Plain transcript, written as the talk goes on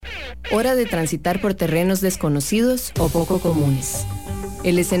Hora de transitar por terrenos desconocidos o poco comunes.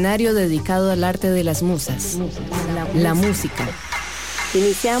 El escenario dedicado al arte de las musas, la música.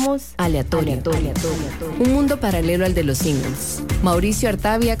 Iniciamos Aleatorio. Un mundo paralelo al de los singles. Mauricio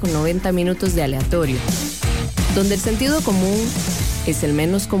Artavia con 90 minutos de aleatorio, donde el sentido común es el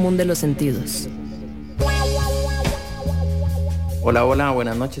menos común de los sentidos. Hola,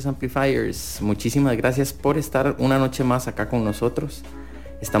 buenas noches Amplifiers. Muchísimas gracias por estar una noche más acá con nosotros.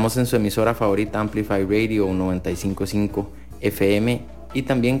 Estamos en su emisora favorita Amplify Radio 95.5 FM y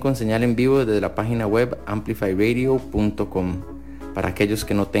también con señal en vivo desde la página web amplifyradio.com para aquellos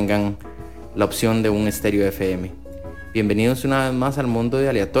que no tengan la opción de un estéreo FM. Bienvenidos una vez más al mundo de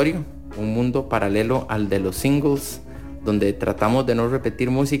Aleatorio, un mundo paralelo al de los singles, donde tratamos de no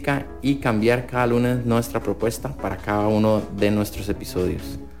repetir música y cambiar cada lunes nuestra propuesta para cada uno de nuestros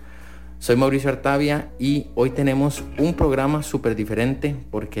episodios. Soy Mauricio Artavia y hoy tenemos un programa súper diferente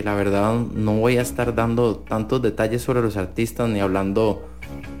porque la verdad no voy a estar dando tantos detalles sobre los artistas ni hablando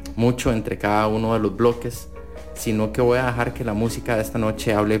mucho entre cada uno de los bloques, sino que voy a dejar que la música de esta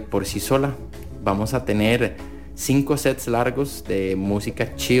noche hable por sí sola. Vamos a tener 5 sets largos de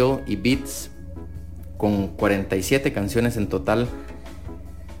música chill y beats con 47 canciones en total,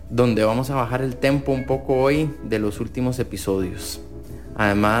 donde vamos a bajar el tempo un poco hoy de los últimos episodios.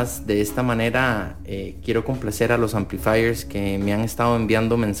 Además, de esta manera quiero complacer a los amplifiers que me han estado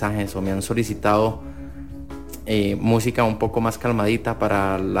enviando mensajes o me han solicitado música un poco más calmadita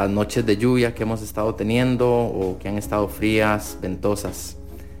para las noches de lluvia que hemos estado teniendo o que han estado frías, ventosas,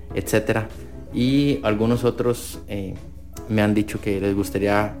 etc. Y algunos otros me han dicho que les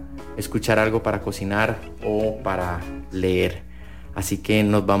gustaría escuchar algo para cocinar o para leer. Así que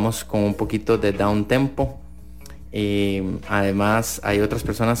nos vamos con un poquito de down tempo. Además hay otras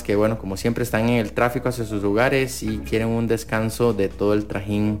personas que, bueno, como siempre están en el tráfico hacia sus hogares y quieren un descanso de todo el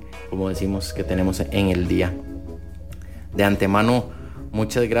trajín, como decimos, que tenemos en el día. De antemano,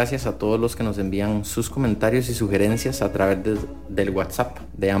 muchas gracias a todos los que nos envían sus comentarios y sugerencias a través del WhatsApp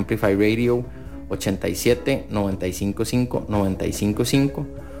de Amplify Radio 87 955 955,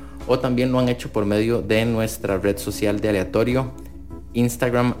 o también lo han hecho por medio de nuestra red social de Aleatorio,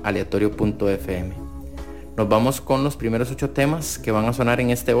 Instagram aleatorio.fm. Nos vamos con los primeros 8 temas que van a sonar en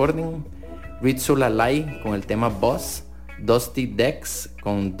este orden. Ritsu Lalai con el tema Boss, Dusty Dex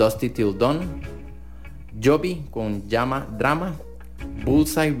con Dusty Till Dawn, Joby con Llama Drama,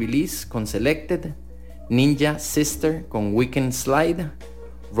 Bullseye Release con Selected, Ninja Sister con Weekend Slide,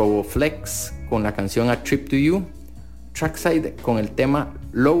 Roboflex con la canción A Trip to You, Trackside con el tema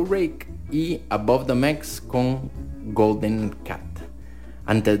Low Rake y Above the Mex con Golden Cat.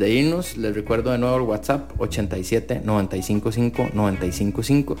 Antes de irnos, les recuerdo de nuevo el WhatsApp 87 955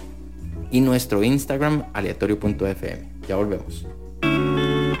 955 y nuestro Instagram aleatorio.fm. Ya volvemos.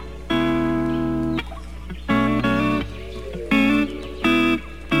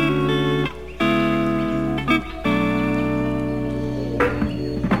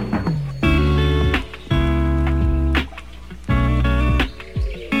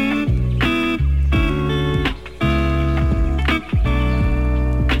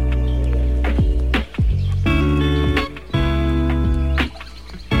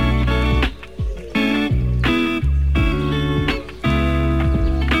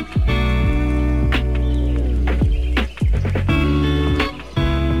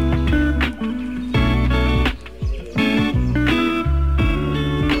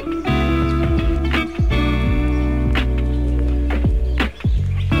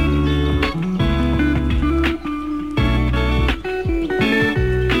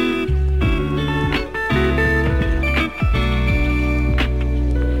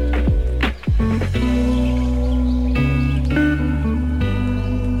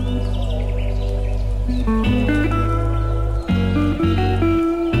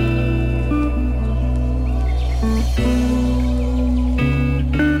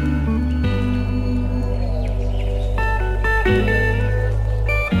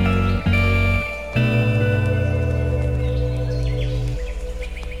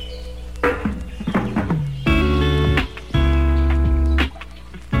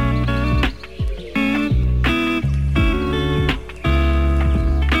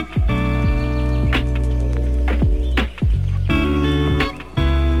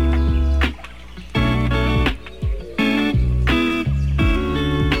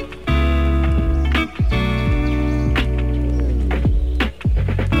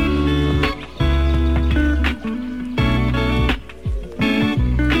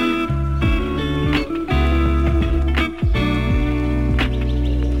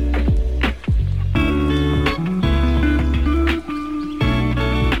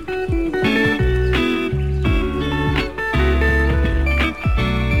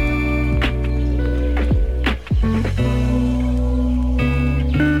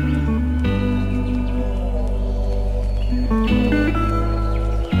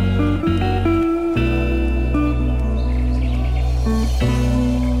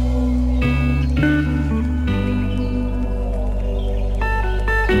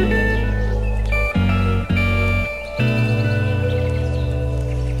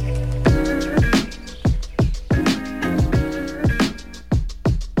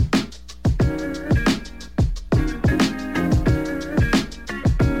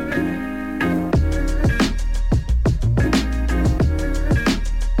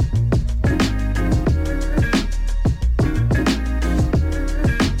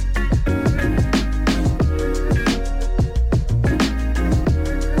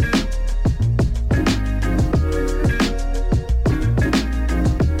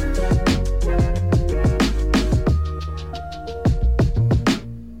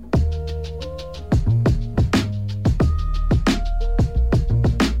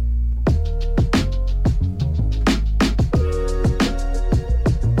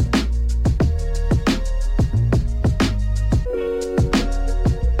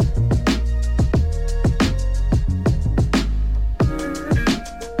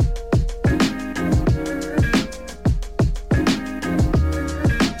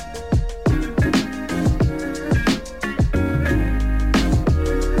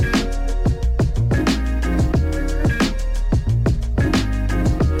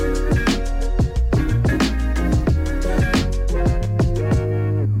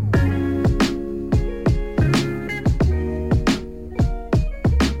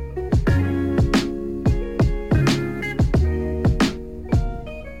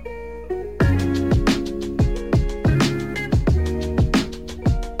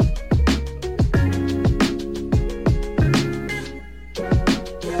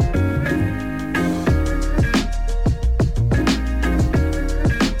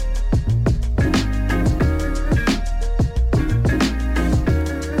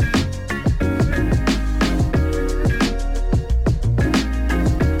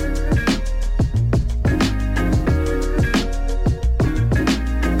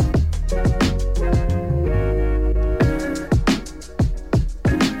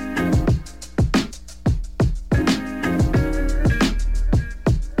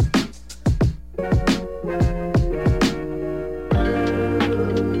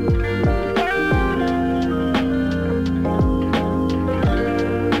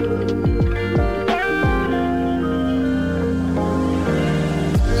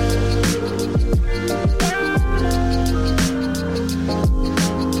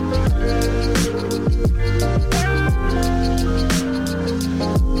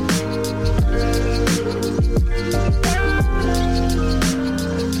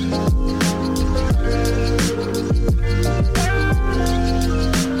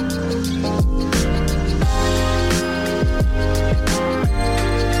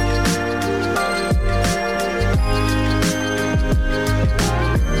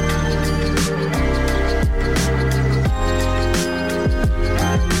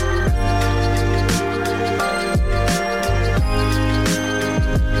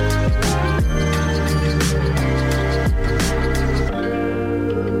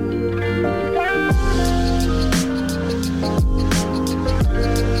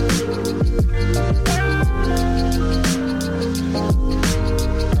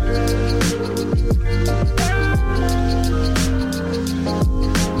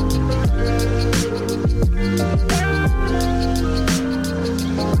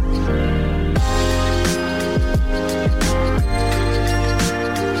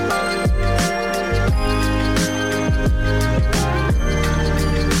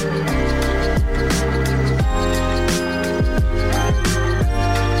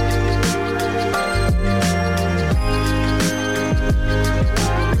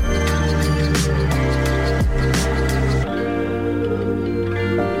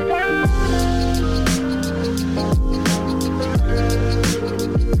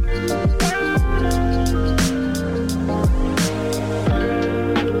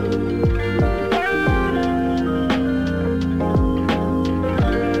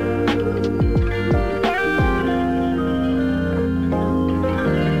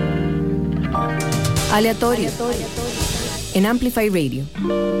 Aleatorio. En Amplify Radio.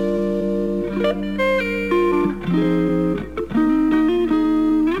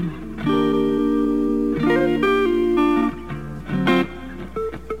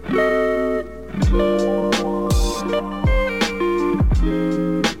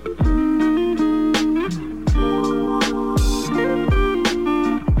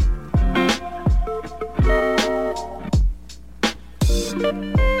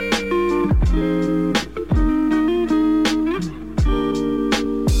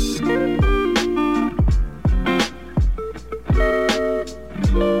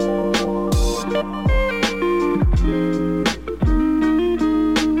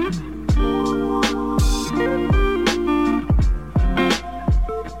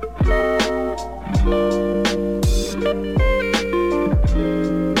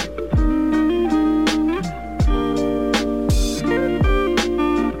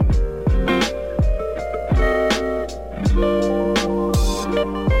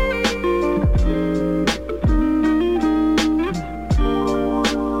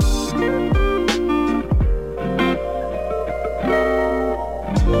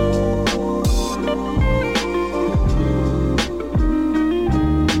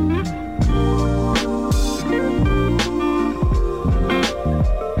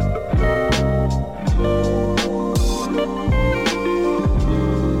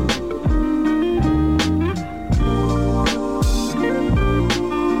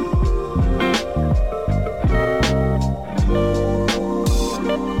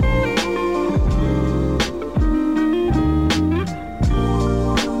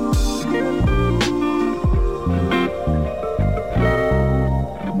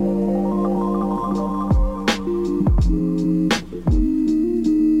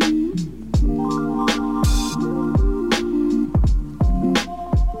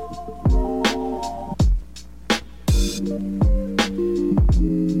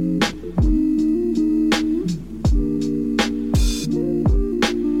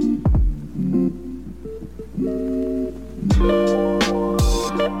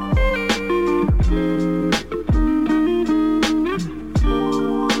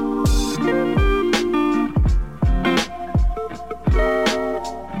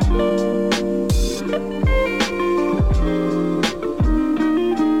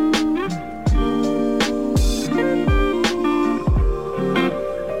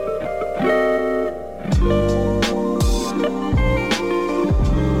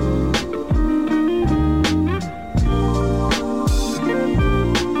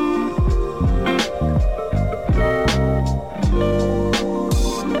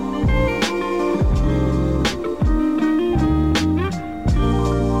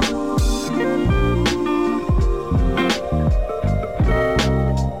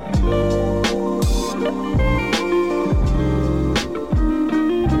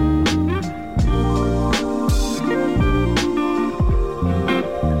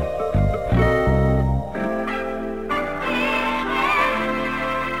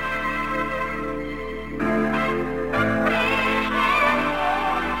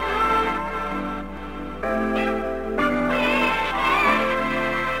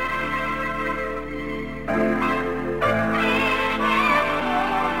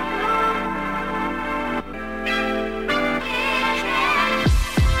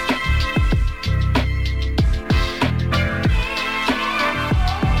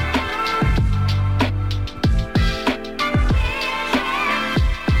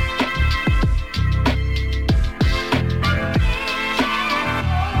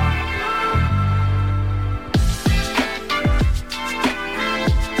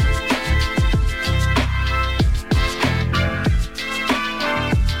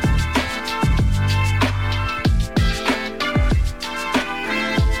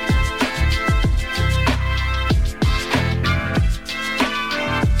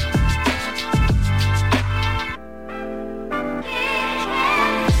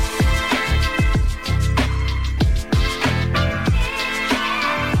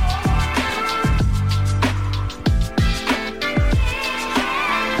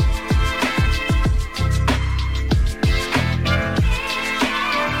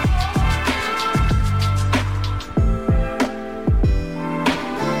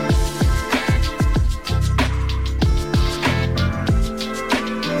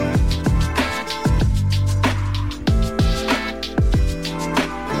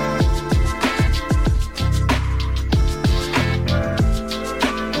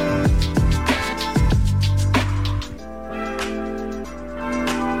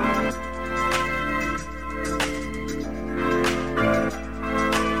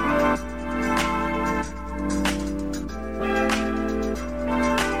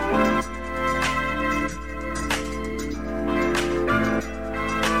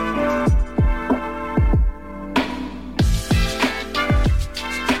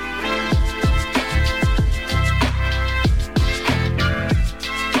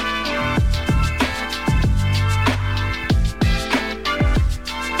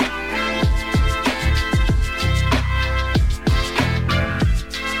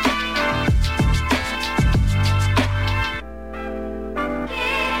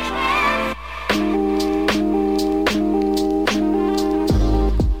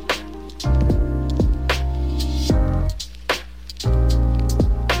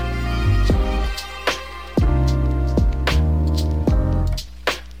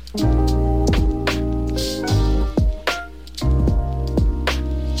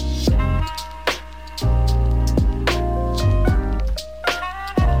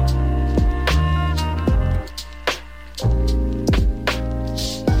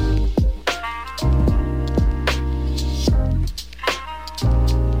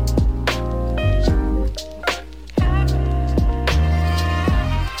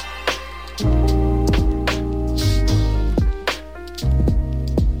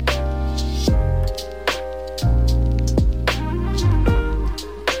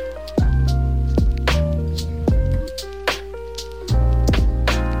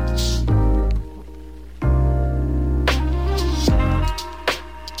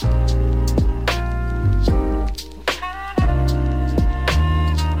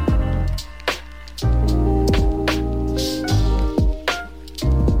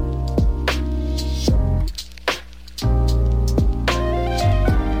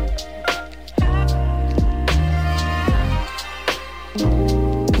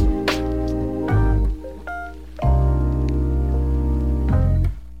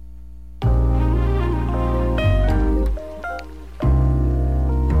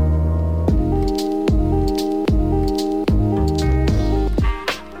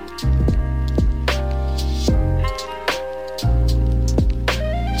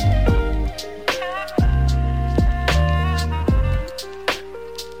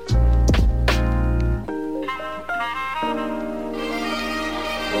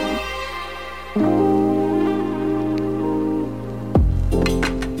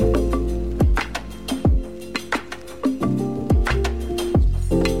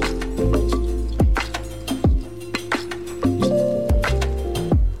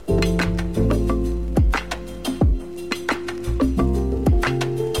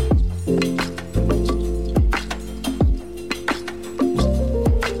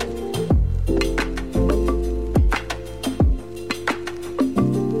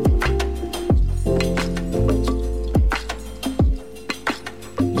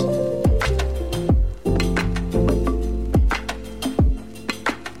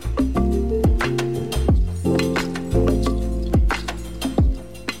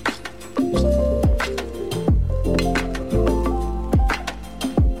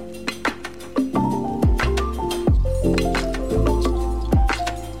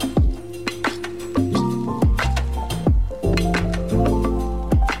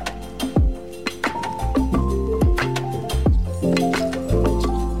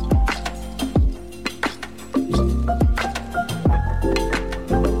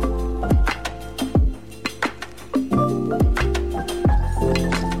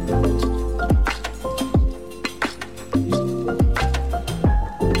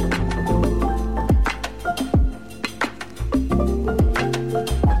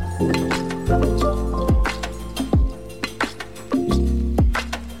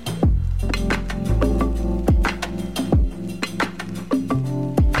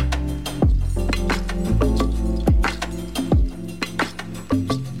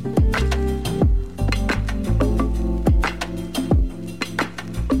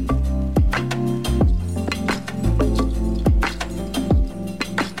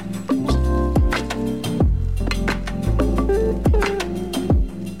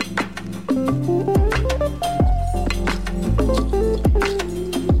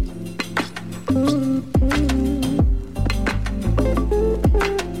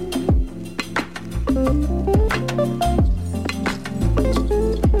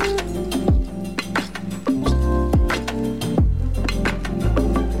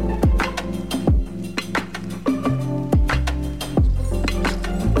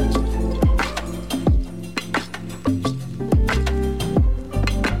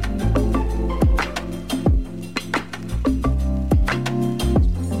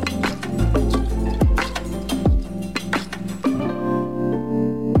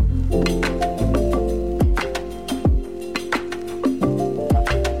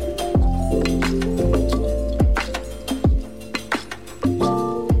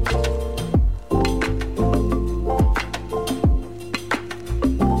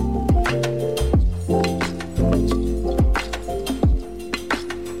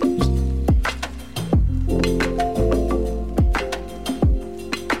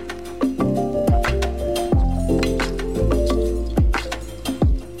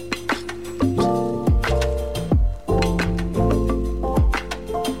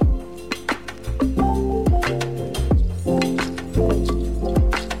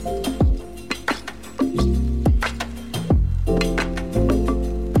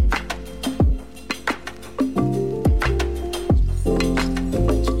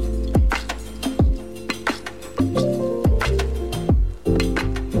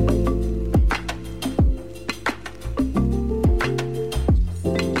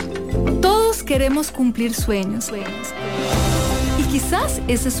 podemos cumplir sueños. Y quizás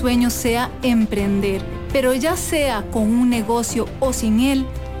ese sueño sea emprender, pero ya sea con un negocio o sin él,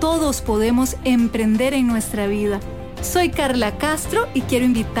 todos podemos emprender en nuestra vida. Soy Carla Castro y quiero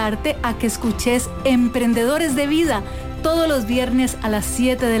invitarte a que escuches Emprendedores de Vida todos los viernes a las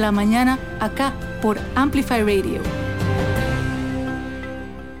 7 de la mañana acá por Amplify Radio.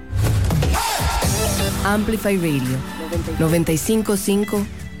 Amplify Radio 95.5,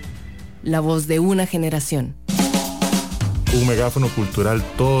 la voz de una generación. Un megáfono cultural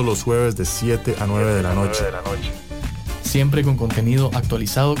todos los jueves de 7 a 9 de la noche. Siempre con contenido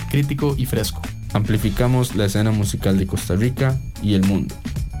actualizado, crítico y fresco. Amplificamos la escena musical de Costa Rica y el mundo.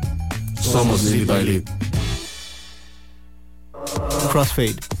 Somos Lead by Lead.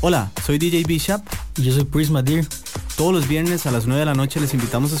 Crossfade. Hola, soy DJ Bishop y yo soy Prisma Deer. Todos los viernes a las 9 de la noche les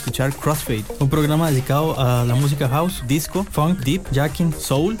invitamos a escuchar Crossfade, un programa dedicado a la música house, disco, funk, deep, jacking,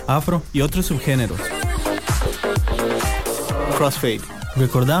 soul, afro y otros subgéneros. Crossfade.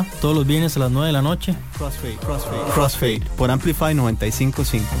 Recordá, todos los viernes a las 9 de la noche. Crossfade por Amplify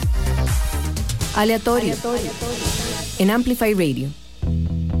 95.5. Aleatorio. En Amplify Radio.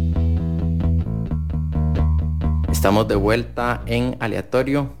 Estamos de vuelta en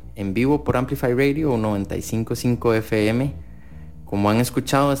Aleatorio, en vivo por Amplify Radio 95.5 FM. Como han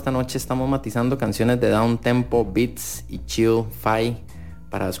escuchado, esta noche estamos matizando canciones de down tempo, beats y chill fi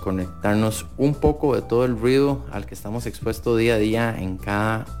para desconectarnos un poco de todo el ruido al que estamos expuestos día a día en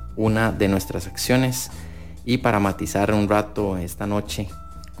cada una de nuestras acciones, y para matizar un rato esta noche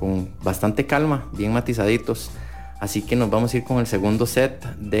con bastante calma, bien matizaditos. Así que nos vamos a ir con el segundo set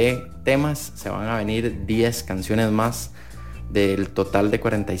de temas. Se van a venir 10 canciones más del total de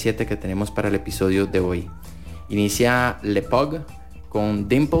 47 que tenemos para el episodio de hoy. Inicia Le Pug con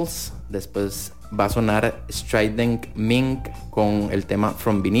Dimples, después va a sonar Strident Mink con el tema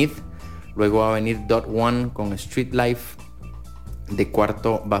From Beneath, luego va a venir Dot One con Street Life, de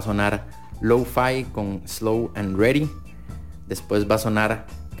cuarto va a sonar Lo-Fi con Slow and Ready, después va a sonar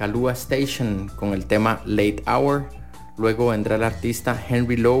Kalua Station con el tema Late Hour, luego vendrá el artista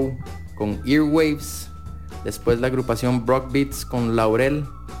Henry Lowe con Earwaves, después la agrupación Brock Beats con Laurel,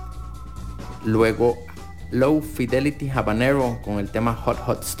 luego Low Fidelity Habanero con el tema Hot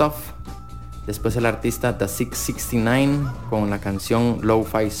Hot Stuff, después el artista The 669 con la canción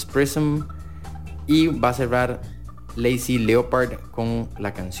Lo-Fi Prism, y va a cerrar Lazy Leopard con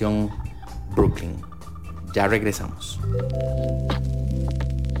la canción Brooklyn. Ya regresamos.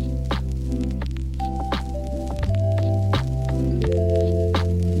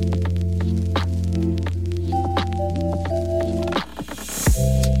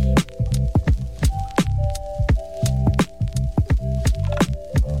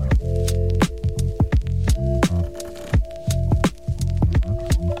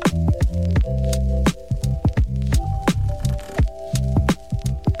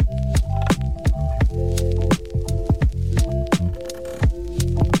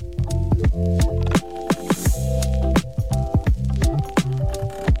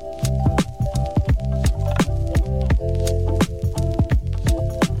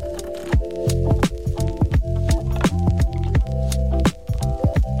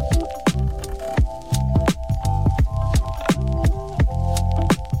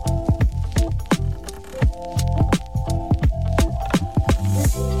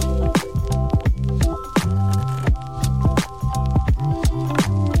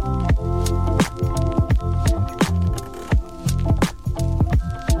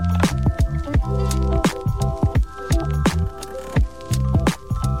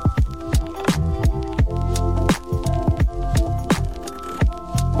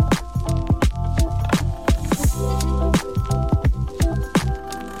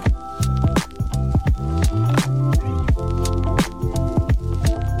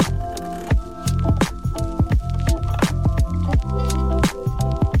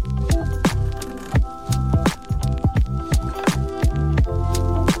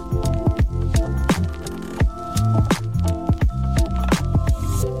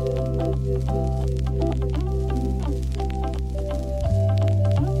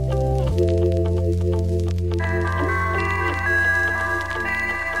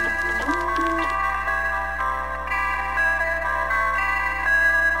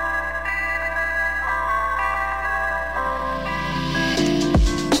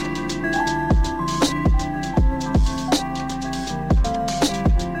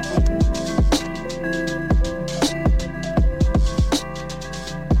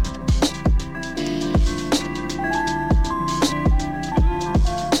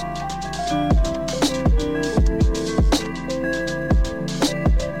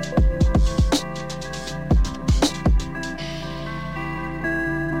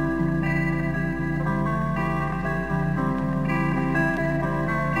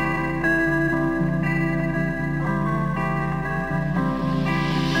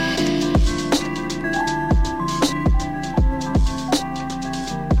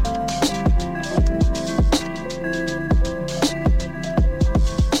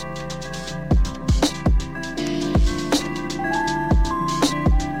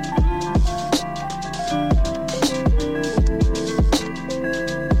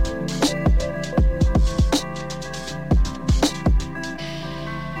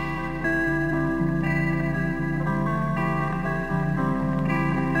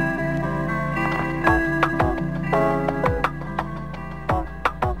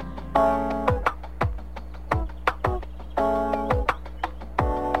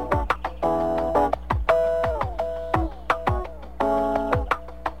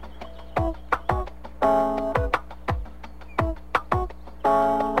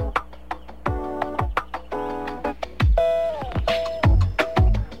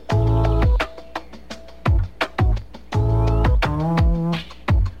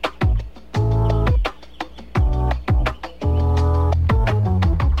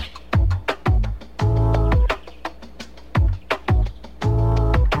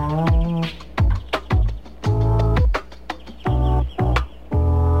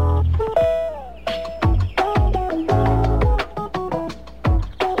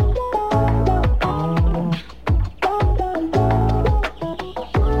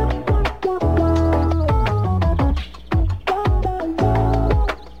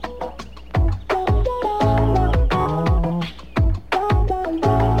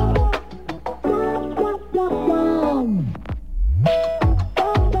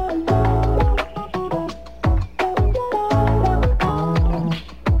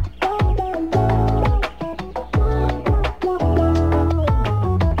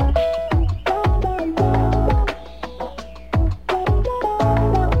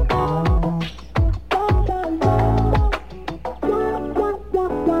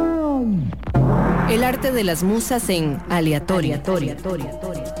 de las musas en Aleatorio.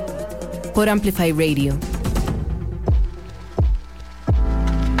 Por Amplify Radio.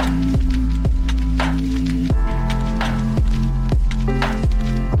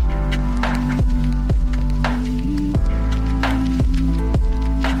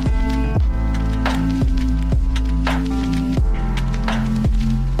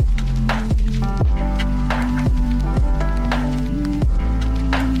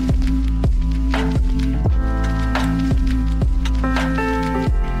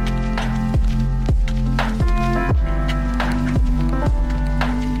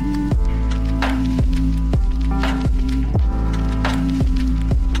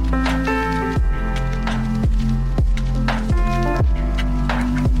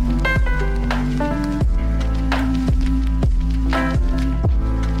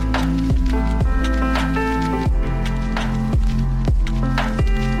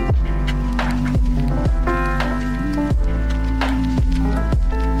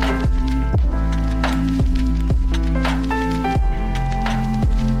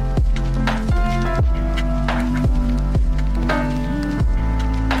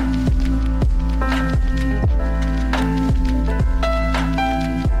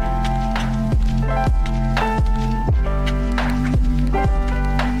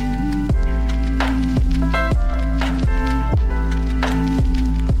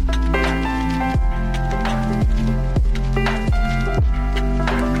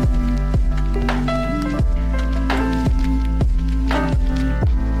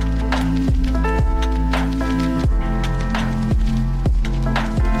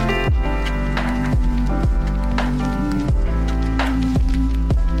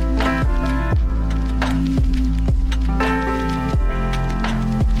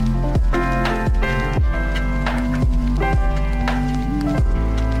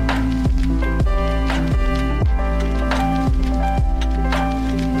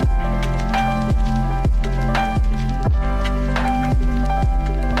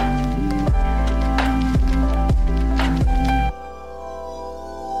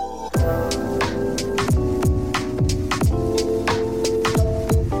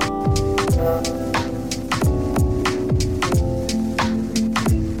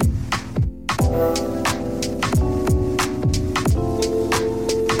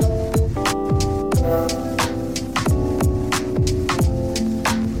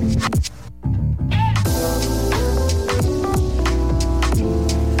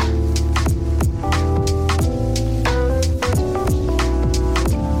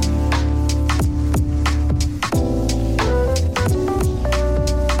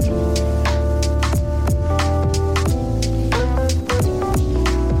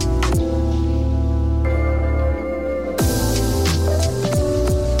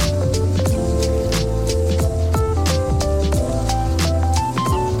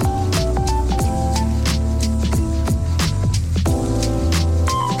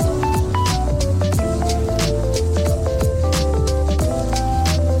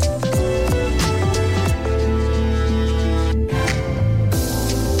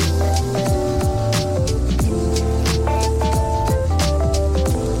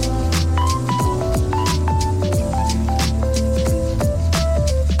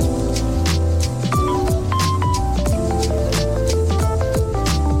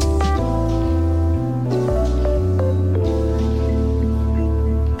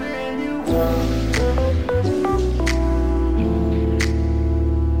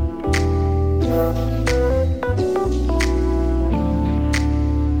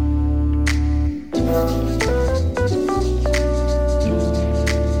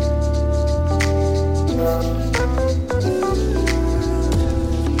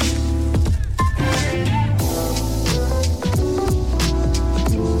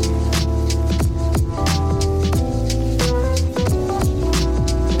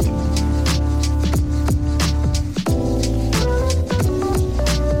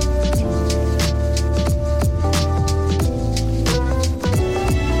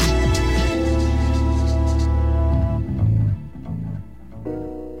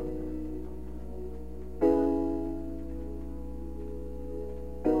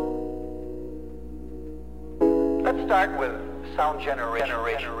 start with sound generation.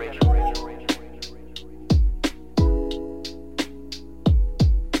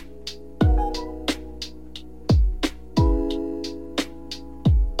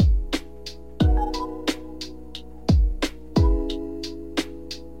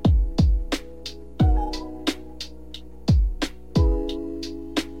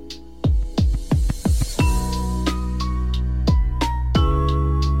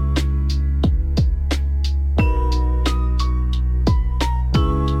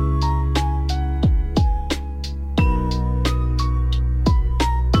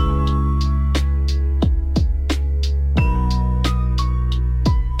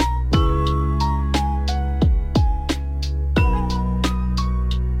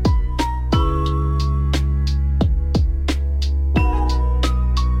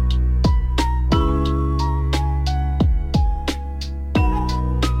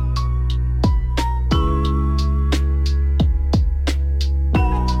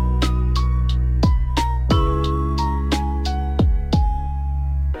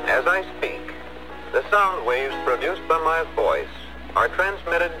 waves produced by my voice are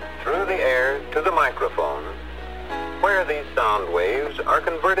transmitted through the air to the microphone, where these sound waves are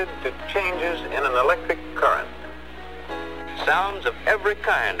converted to changes in an electric current. Sounds of every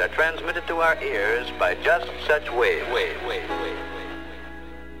kind are transmitted to our ears by just such waves.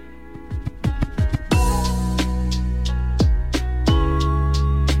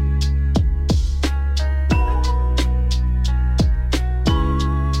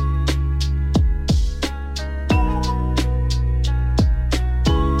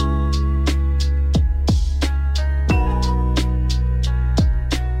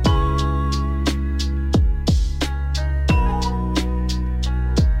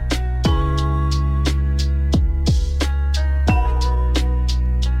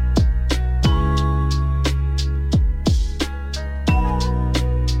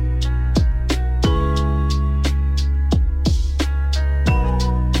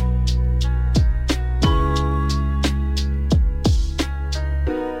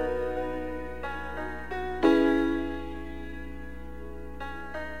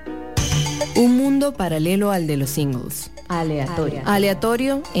 Un mundo paralelo al de los singles. Aleatorio.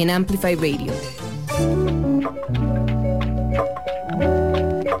 Aleatorio en Amplify Radio.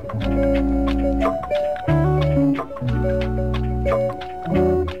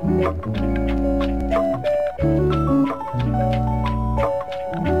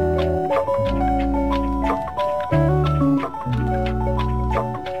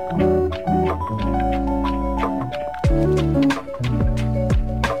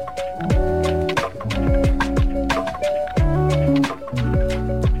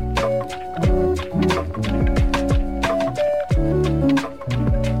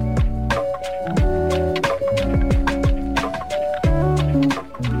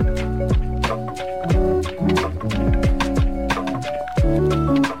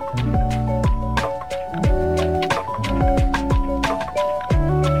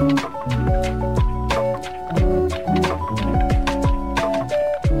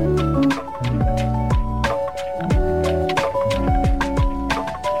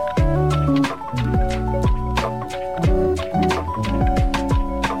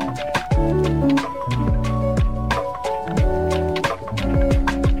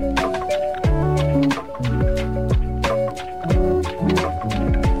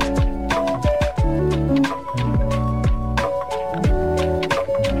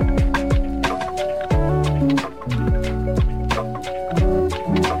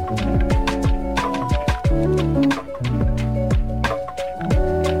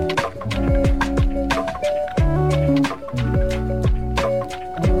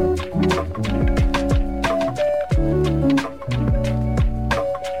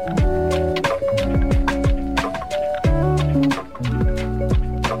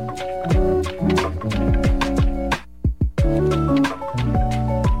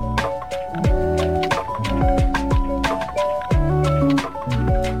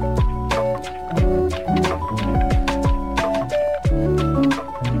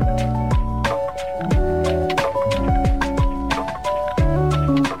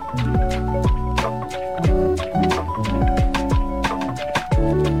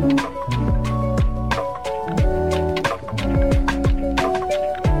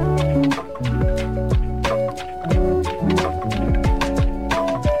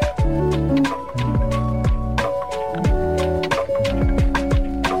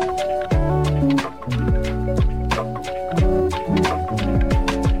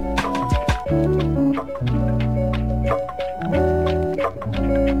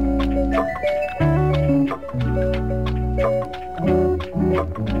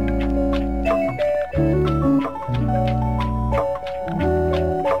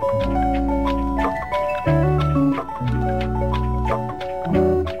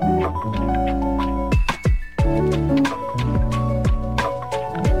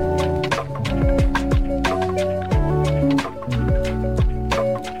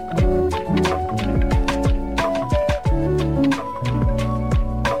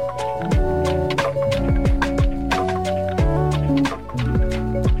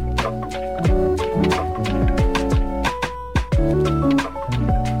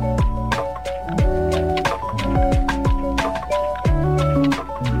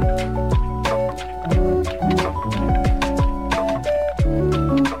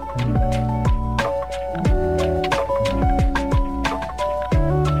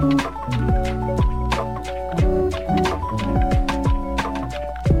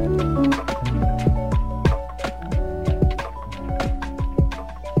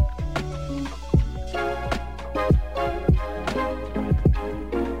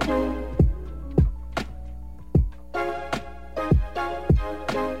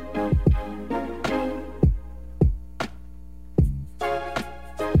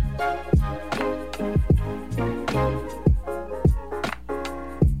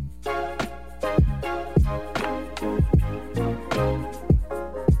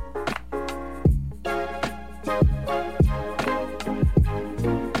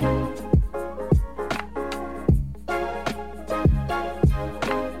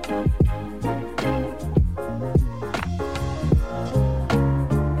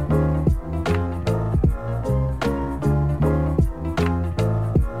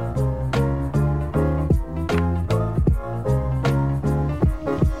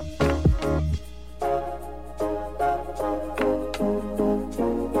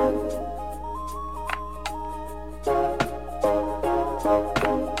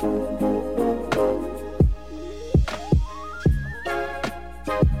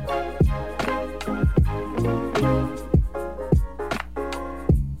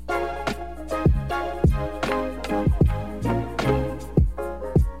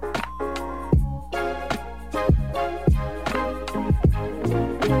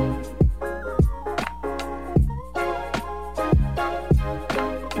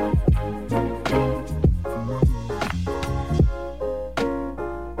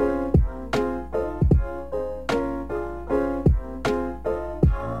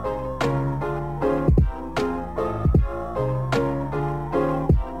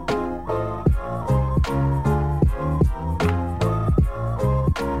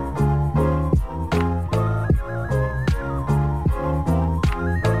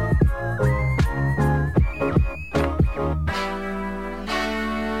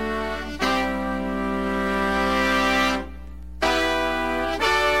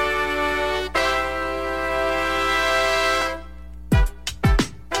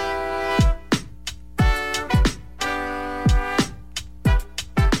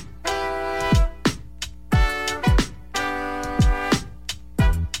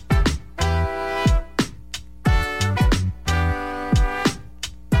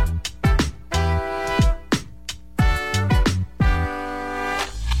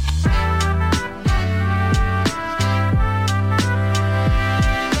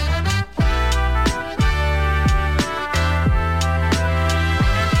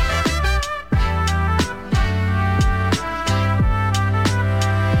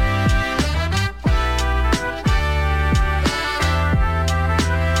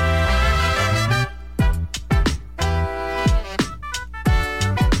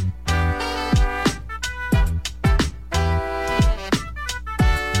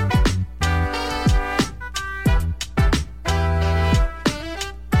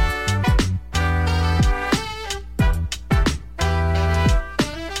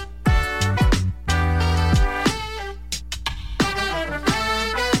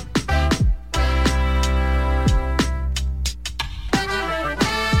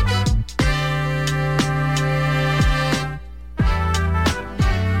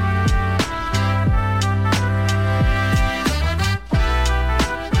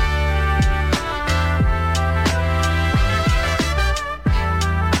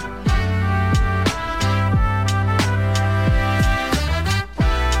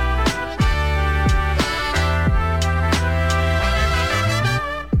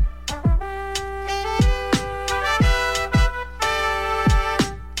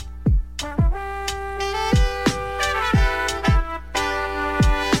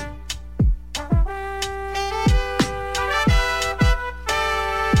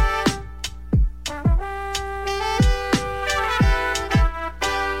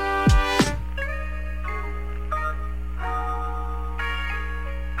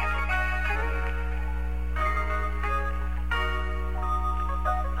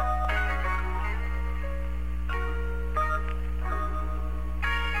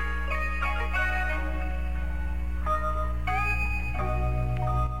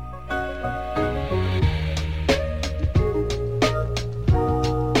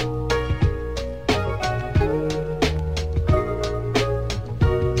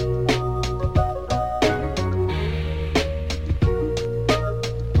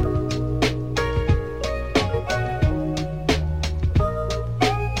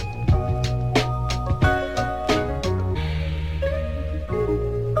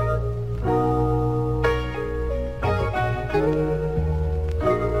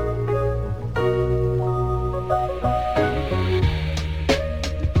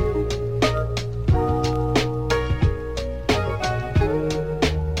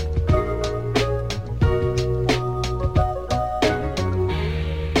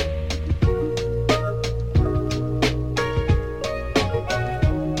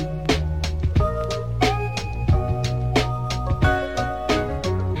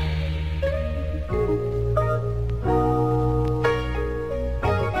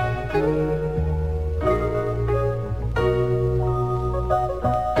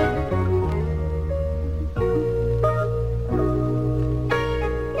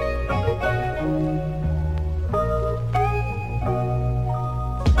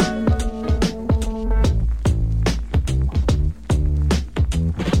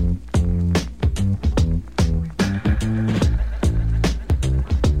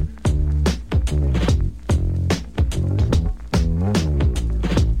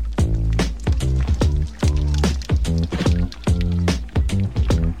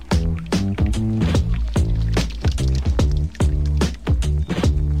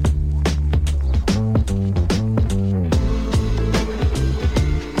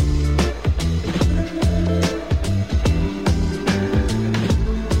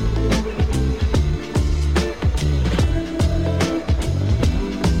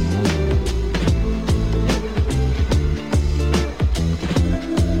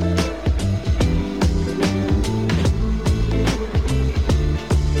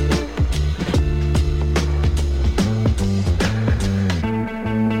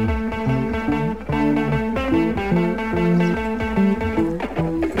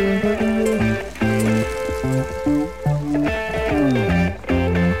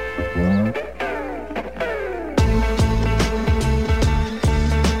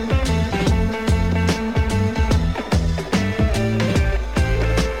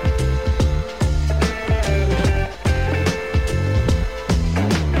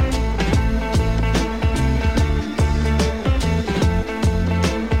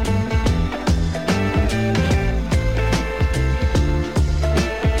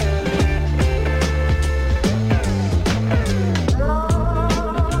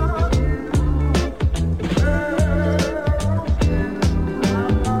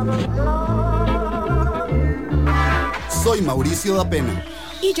 Soy Mauricio Dapena.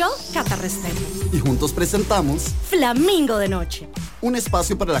 Y yo, Cata Restrepo. Y juntos presentamos Flamingo de Noche, un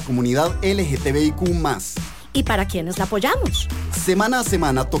espacio para la comunidad LGTBIQ+. Y para quienes la apoyamos. Semana a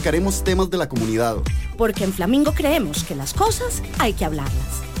semana tocaremos temas de la comunidad. Porque en Flamingo creemos que las cosas hay que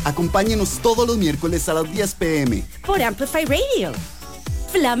hablarlas. Acompáñenos todos los miércoles a las 10 p.m. por Amplify Radio.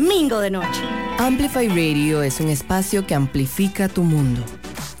 Flamingo de Noche. Amplify Radio es un espacio que amplifica tu mundo.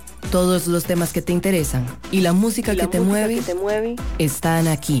 Todos los temas que te interesan y la música, que te mueve están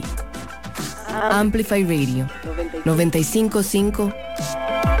aquí. Amplify Radio 95.5,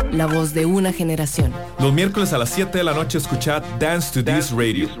 la voz de una generación. Los miércoles a las 7 de la noche escuchad Dance to This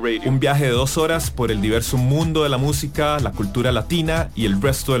Radio, un viaje de 2 horas por el diverso mundo de la música, la cultura latina y el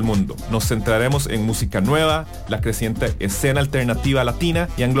resto del mundo. Nos centraremos en música nueva, la creciente escena alternativa latina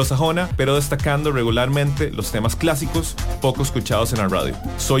y anglosajona, pero destacando regularmente los temas clásicos poco escuchados en la radio.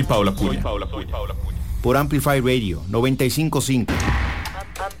 Soy Paula Curia. Por Amplify Radio 95.5.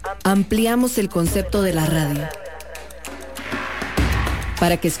 Ampliamos el concepto de la radio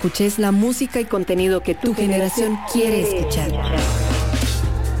para que escuches la música y contenido que tu generación quiere escuchar.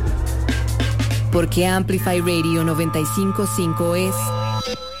 Porque Amplify Radio 95.5 es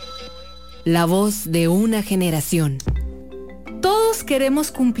la voz de una generación. Todos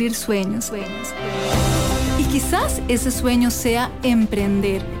queremos cumplir sueños. Y quizás ese sueño sea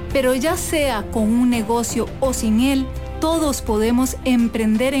emprender, pero ya sea con un negocio o sin él, todos podemos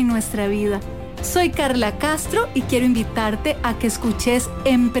emprender en nuestra vida. Soy Carla Castro y quiero invitarte a que escuches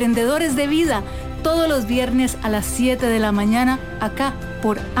Emprendedores de Vida todos los viernes a las 7 de la mañana acá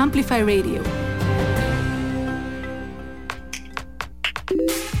por Amplify Radio.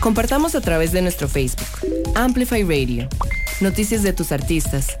 Compartamos a través de nuestro Facebook, Amplify Radio. Noticias de tus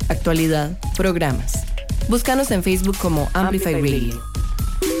artistas, actualidad, programas. Búscanos en Facebook como Amplify Radio.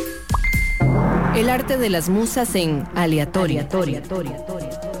 El arte de las musas en aleatorio.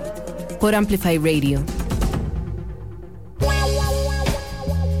 Por Amplify Radio.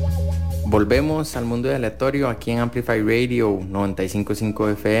 Volvemos al mundo de aleatorio aquí en Amplify Radio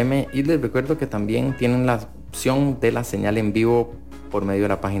 95.5 FM y les recuerdo que también tienen la opción de la señal en vivo por medio de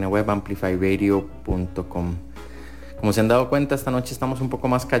la página web amplifyradio.com. Como se han dado cuenta, esta noche estamos un poco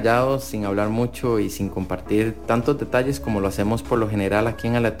más callados, sin hablar mucho y sin compartir tantos detalles como lo hacemos por lo general aquí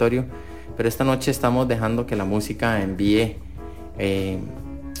en aleatorio, pero esta noche estamos dejando que la música envíe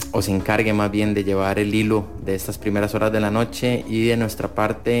o se encargue más bien de llevar el hilo de estas primeras horas de la noche y de nuestra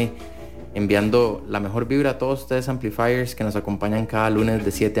parte enviando la mejor vibra a todos ustedes amplifiers que nos acompañan cada lunes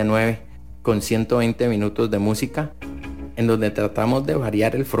de 7 a 9 con 120 minutos de música, en donde tratamos de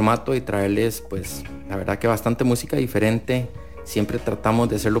variar el formato y traerles pues la verdad que bastante música diferente. Siempre tratamos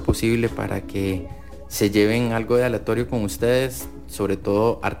de hacer lo posible para que se lleven algo de aleatorio con ustedes, sobre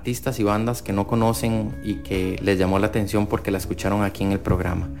todo artistas y bandas que no conocen y que les llamó la atención porque la escucharon aquí en el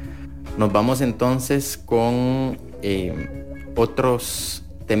programa. Nos vamos entonces con otros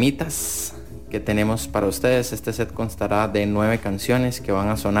temitas que tenemos para ustedes. Este set constará de 9 canciones que van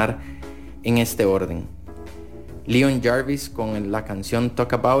a sonar en este orden. Leon Jarvis con la canción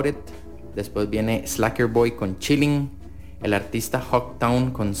Talk About It, después viene Slacker Boy con Chilling, el artista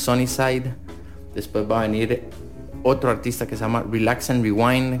Hawktown con Sunnyside, después va a venir otro artista que se llama Relax and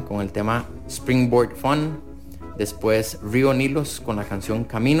Rewind con el tema Springboard Fun, después Rio Nilos con la canción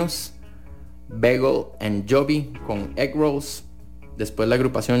Caminos, Bagel and Joby con Egg Rolls, después la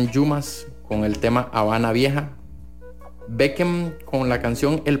agrupación Yumas con el tema Habana Vieja, Beckham con la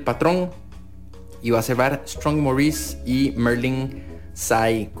canción El Patrón, y va a cerrar Strong Maurice y Merlin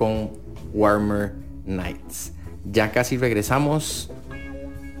Sai con Warmer Nights. Ya casi regresamos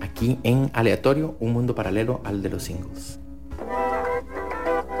aquí en Aleatorio, un mundo paralelo al de los singles.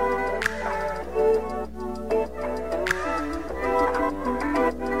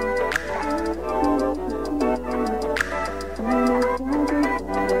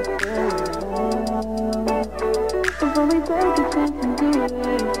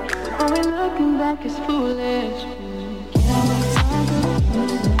 It's foolish.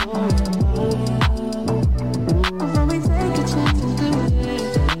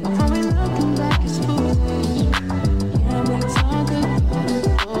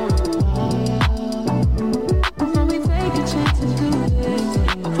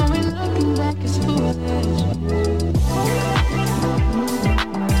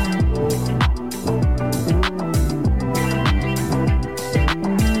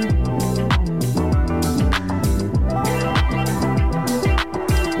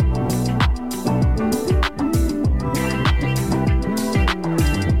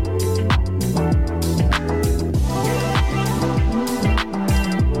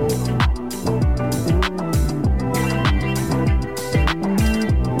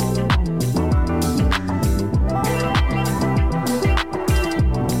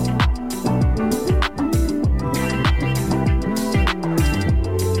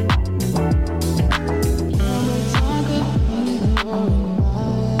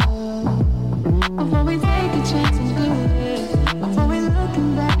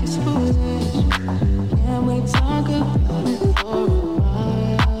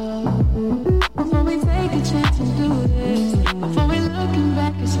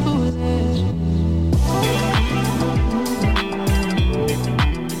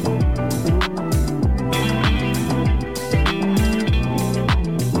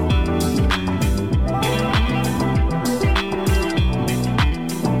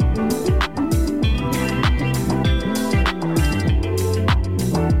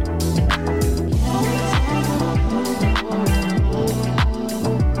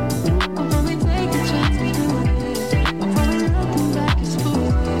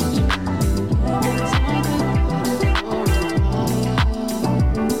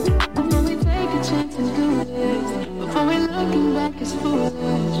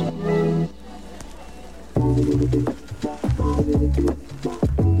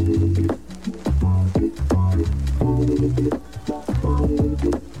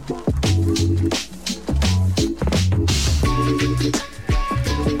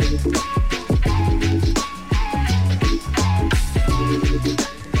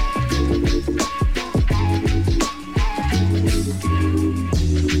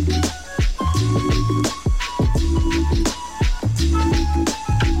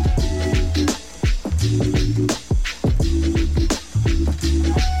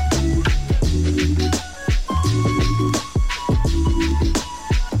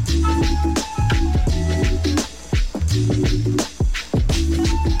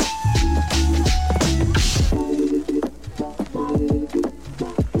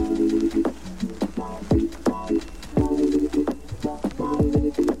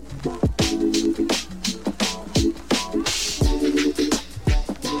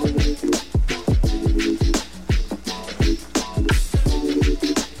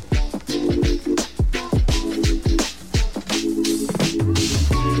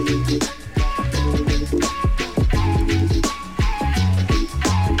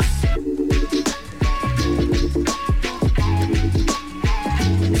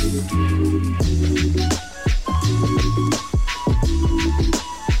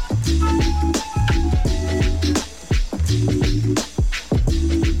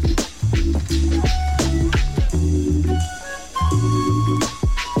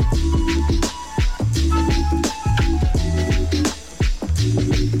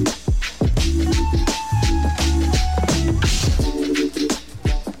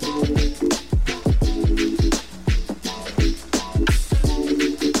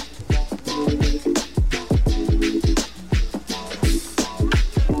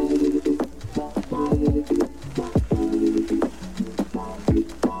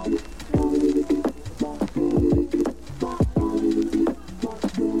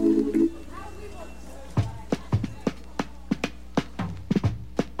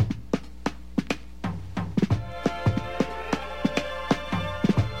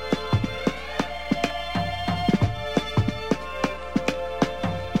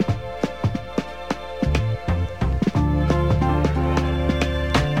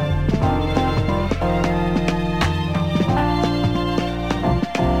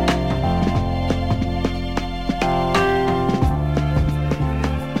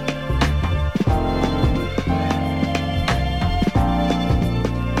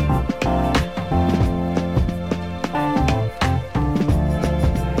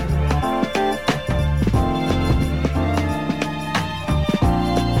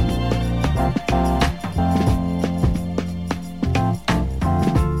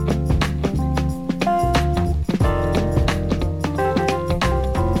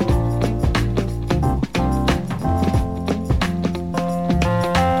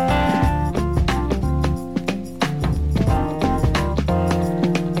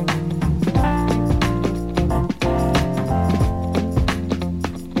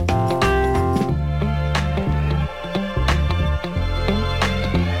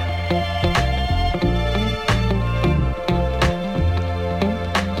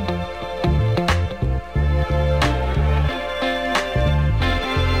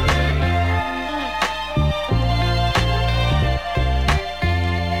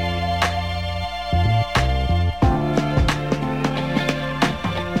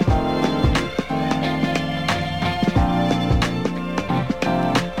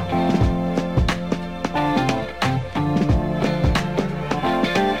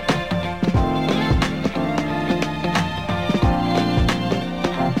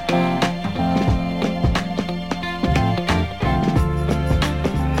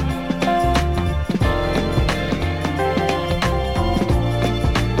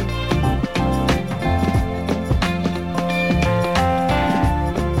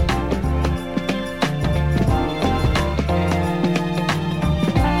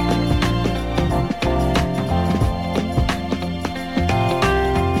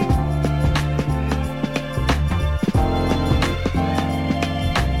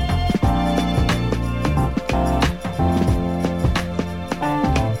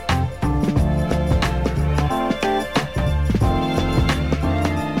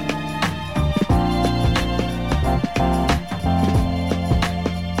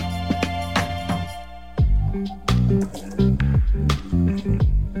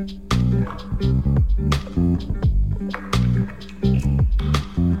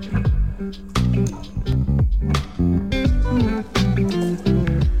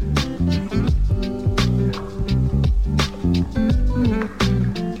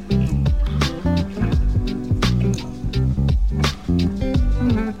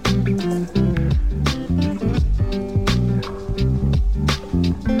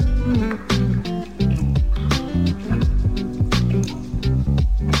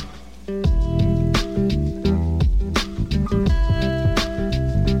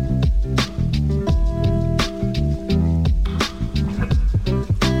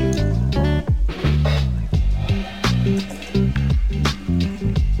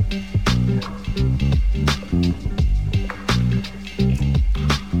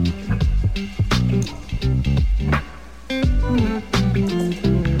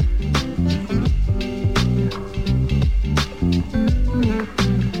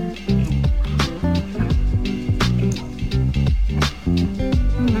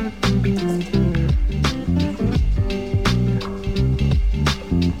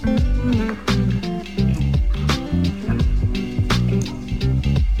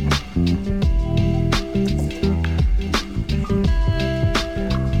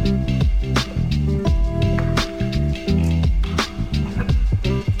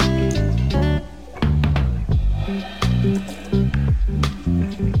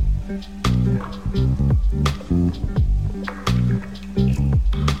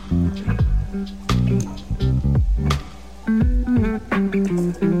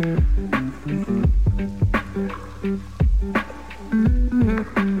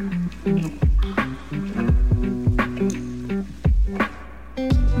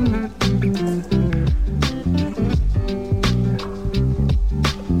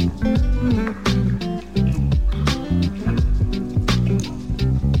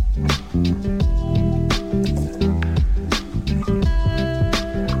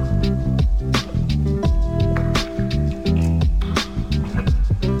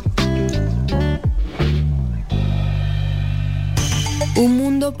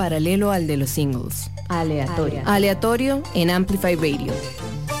 sonido paralelo al de los singles. Aleatorio. Aleatorio en Amplify Radio.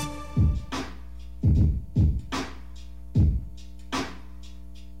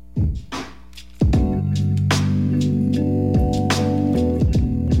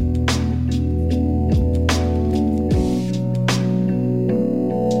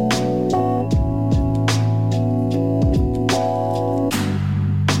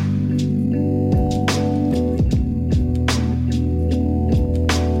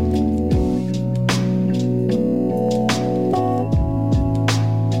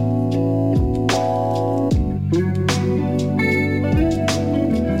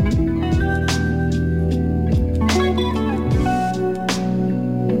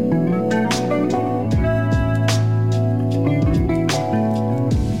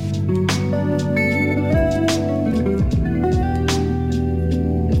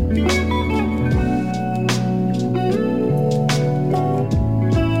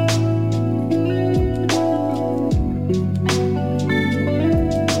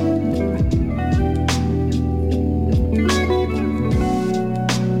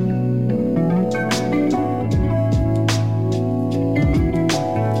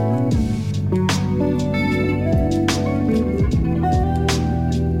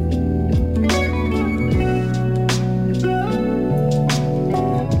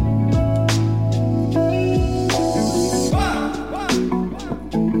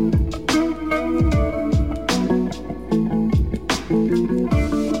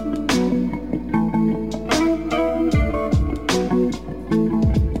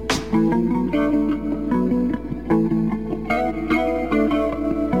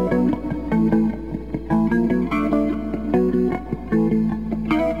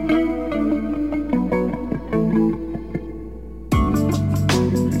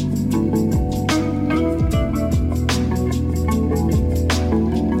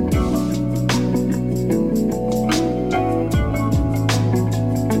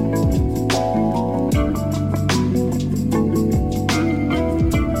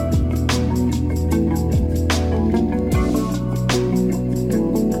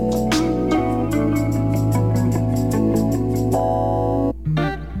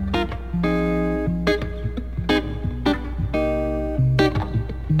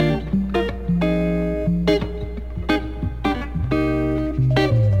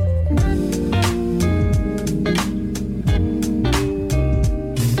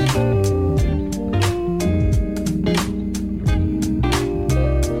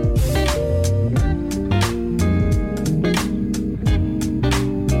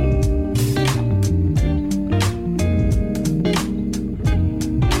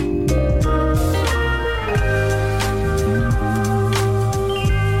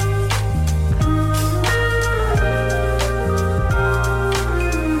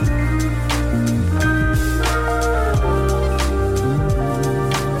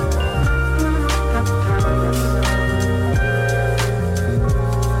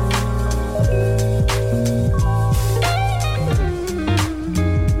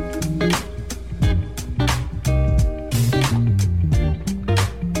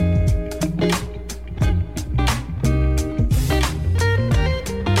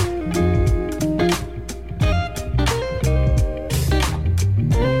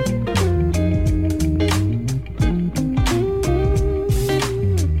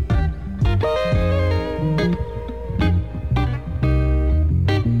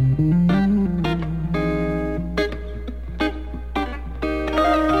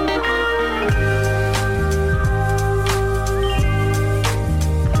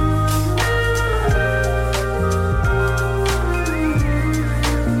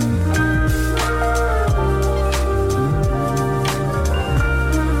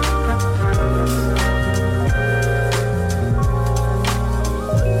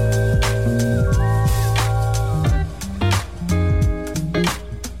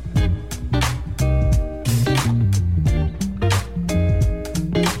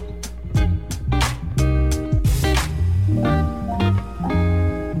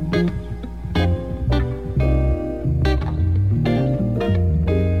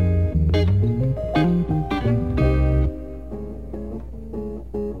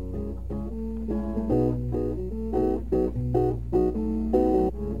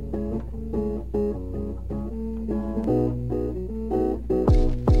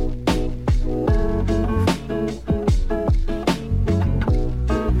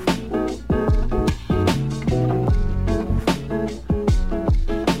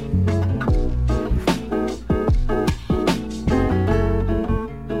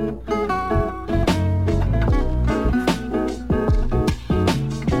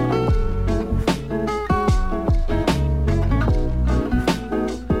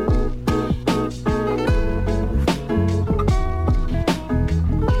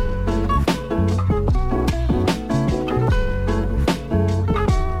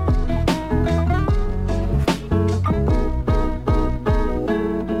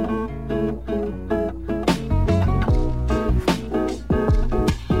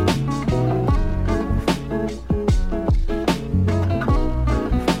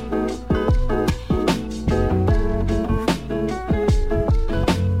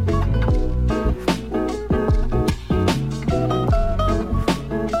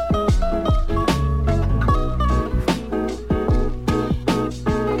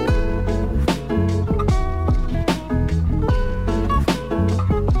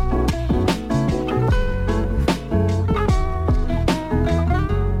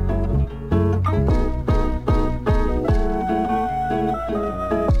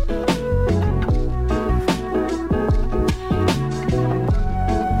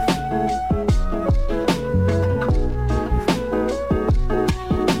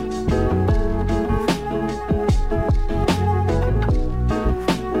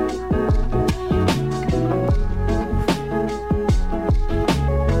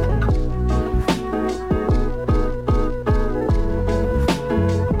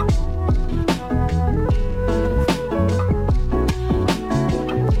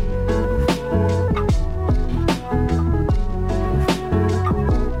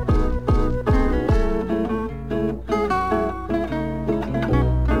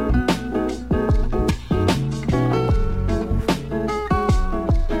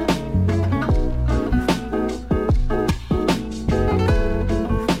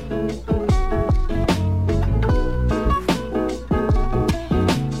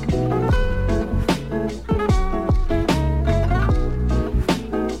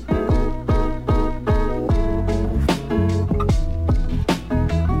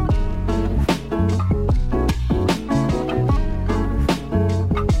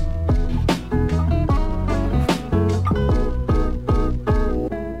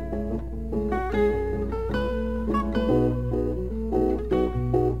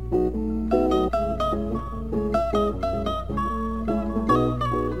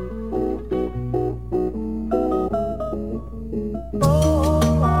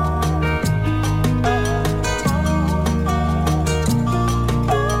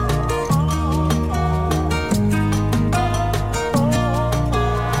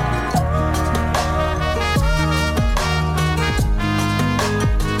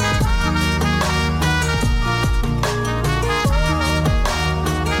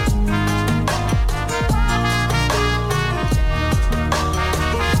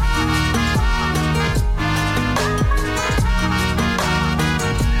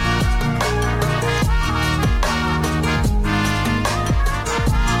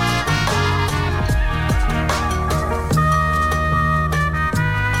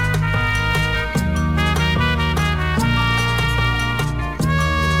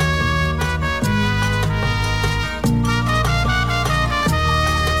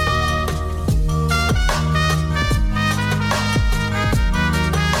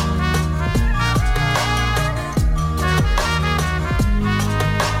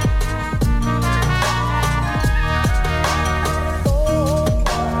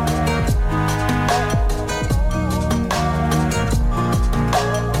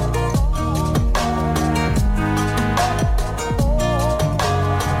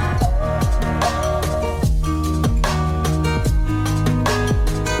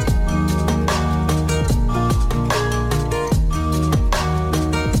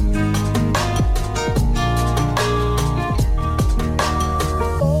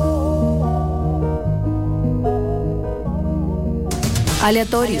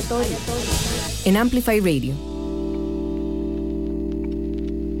 Aleatorio. En Amplify Radio.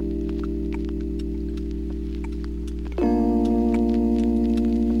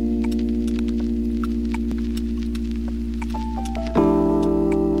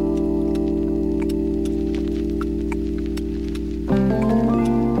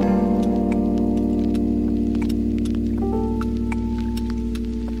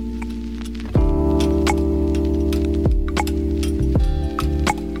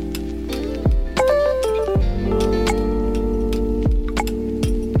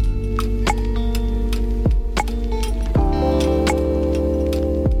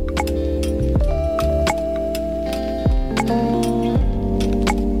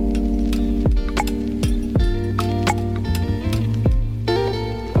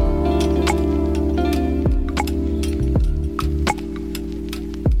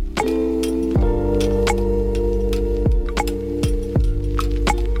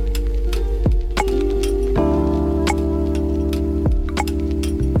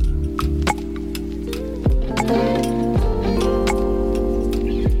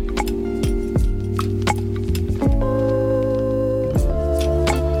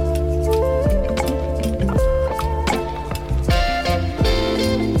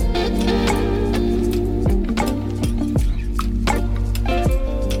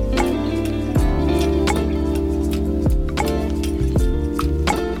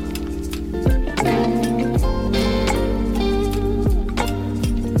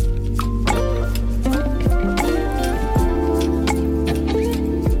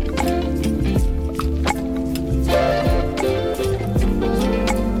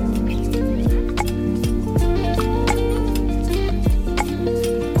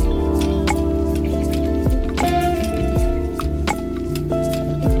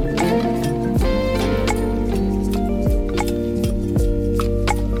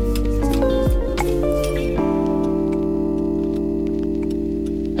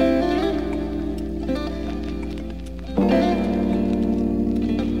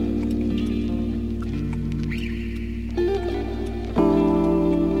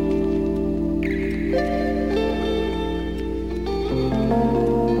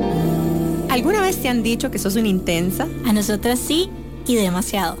 ¿Alguna vez te han dicho que sos una intensa? A nosotras sí, y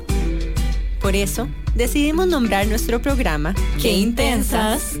demasiado. Por eso, decidimos nombrar nuestro programa ¡Qué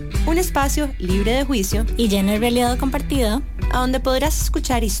intensas! Un espacio libre de juicio y lleno de realidad compartida, a donde podrás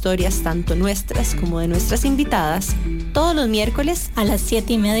escuchar historias tanto nuestras como de nuestras invitadas todos los miércoles a las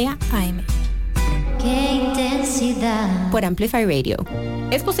 7:30 AM. ¡Qué intensidad! Por Amplify Radio.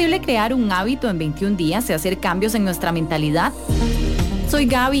 ¿Es posible crear un hábito en 21 días y hacer cambios en nuestra mentalidad? Soy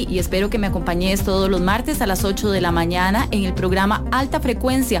Gaby y espero que me acompañes todos los martes a las 8 de la mañana en el programa Alta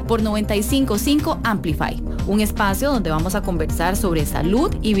Frecuencia por 95.5 Amplify, un espacio donde vamos a conversar sobre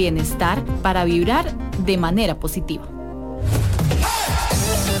salud y bienestar para vibrar de manera positiva.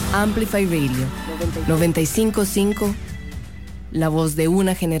 Amplify Radio 95.5, la voz de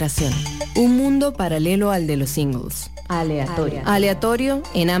una generación. Un mundo paralelo al de los singles. Aleatorio. Aleatorio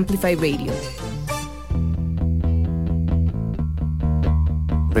en Amplify Radio.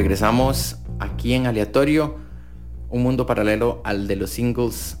 Regresamos aquí en Aleatorio, un mundo paralelo al de los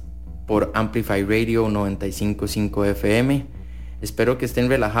singles por Amplify Radio 95.5 FM. Espero que estén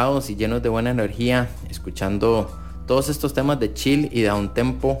relajados y llenos de buena energía escuchando todos estos temas de chill y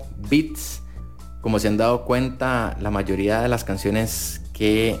downtempo beats. Como se han dado cuenta, la mayoría de las canciones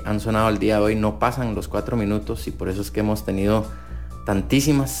que han sonado el día de hoy no pasan los 4 minutos y por eso es que hemos tenido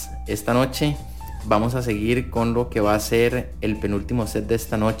tantísimas esta noche. Vamos a seguir con lo que va a ser el penúltimo set de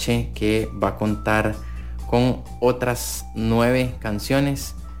esta noche, que va a contar con otras 9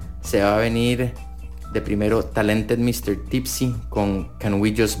 canciones. Se va a venir de primero Talented Mr. Tipsy con Can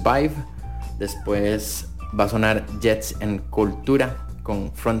We Just Vibe. Después va a sonar Jets en Cultura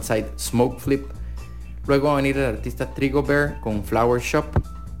con Frontside Smoke Flip. Luego va a venir el artista Trigo Bear con Flower Shop.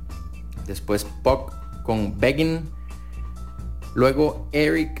 Después Puck con Beggin'. Luego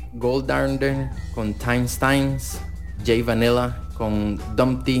Eric Goldarnder con Times Times, Jay Vanilla con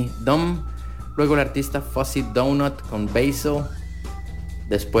Dumpty Dum, luego el artista Fuzzy Donut con Basil,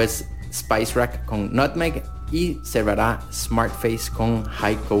 después Spice Rack con Nutmeg y cerrará Smartface con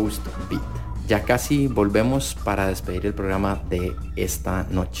High Coast Beat. Ya casi volvemos para despedir el programa de esta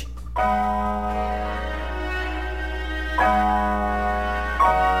noche.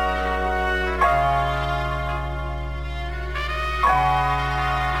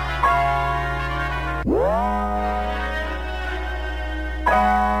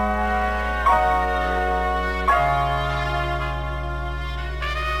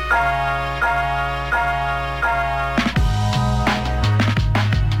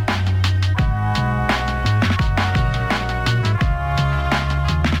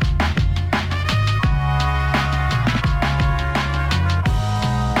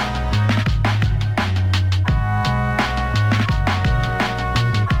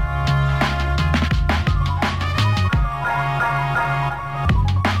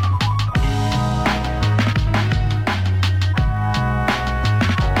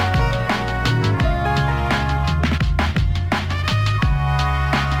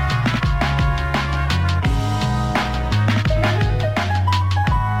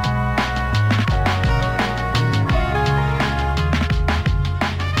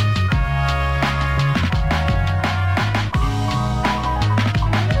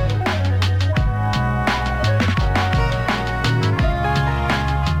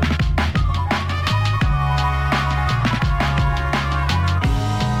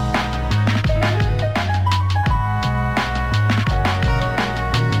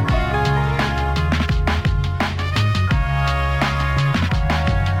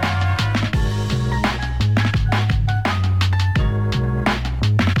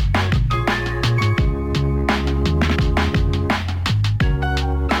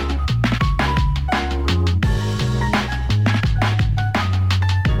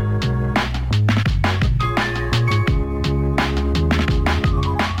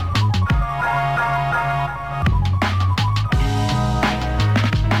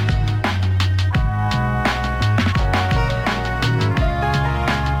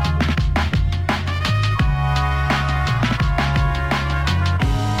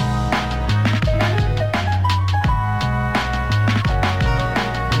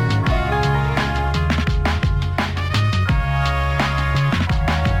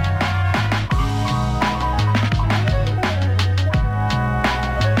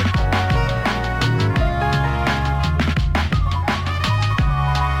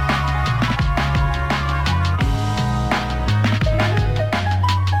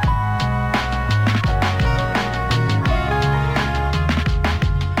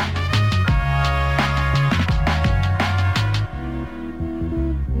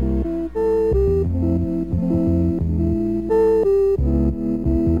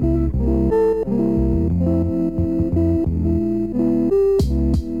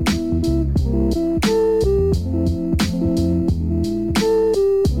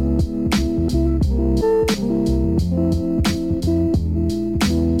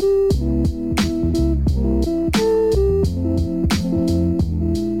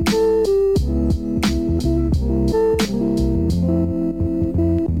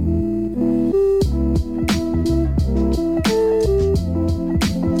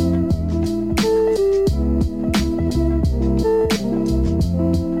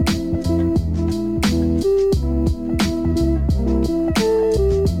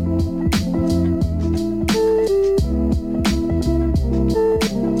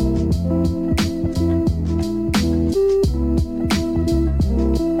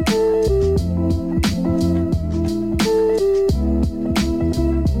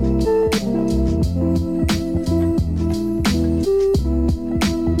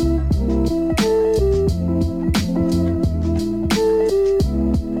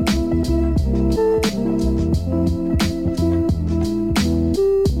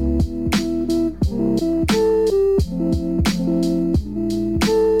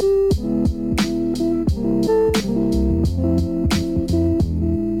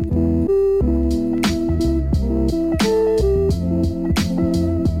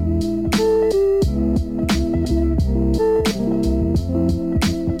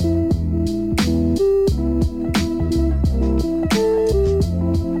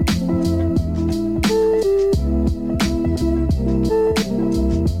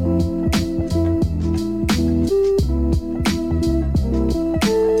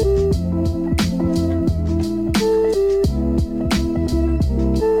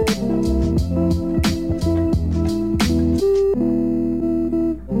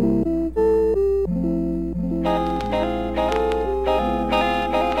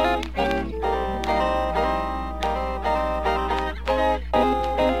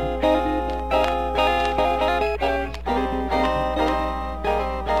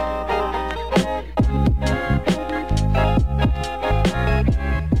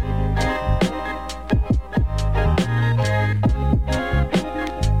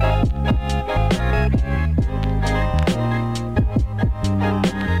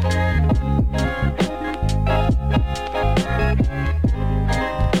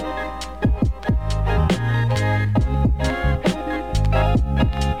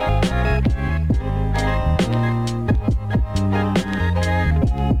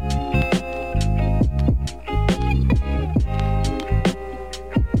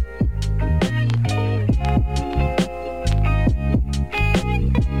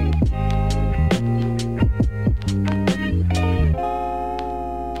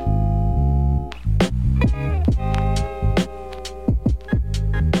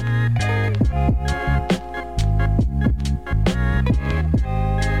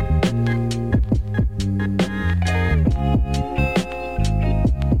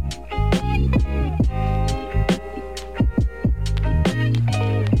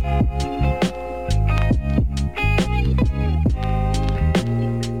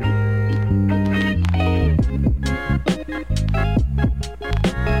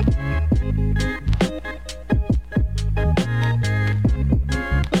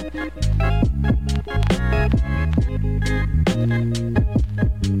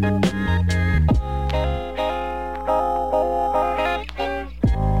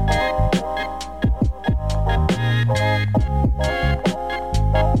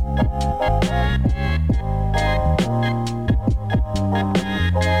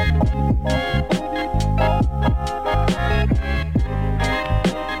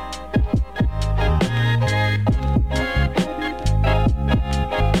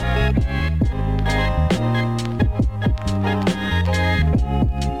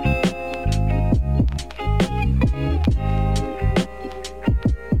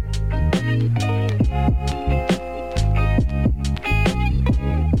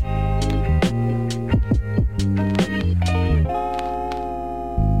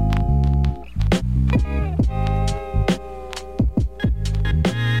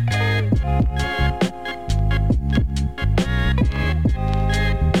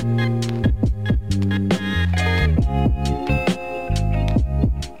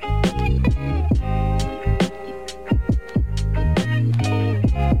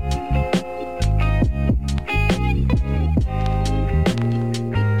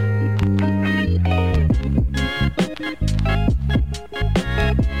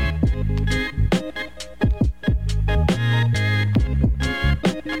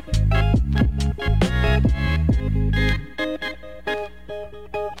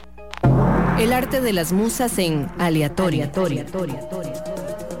 de las musas en Aleatorio.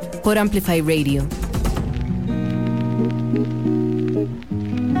 Por Amplify Radio.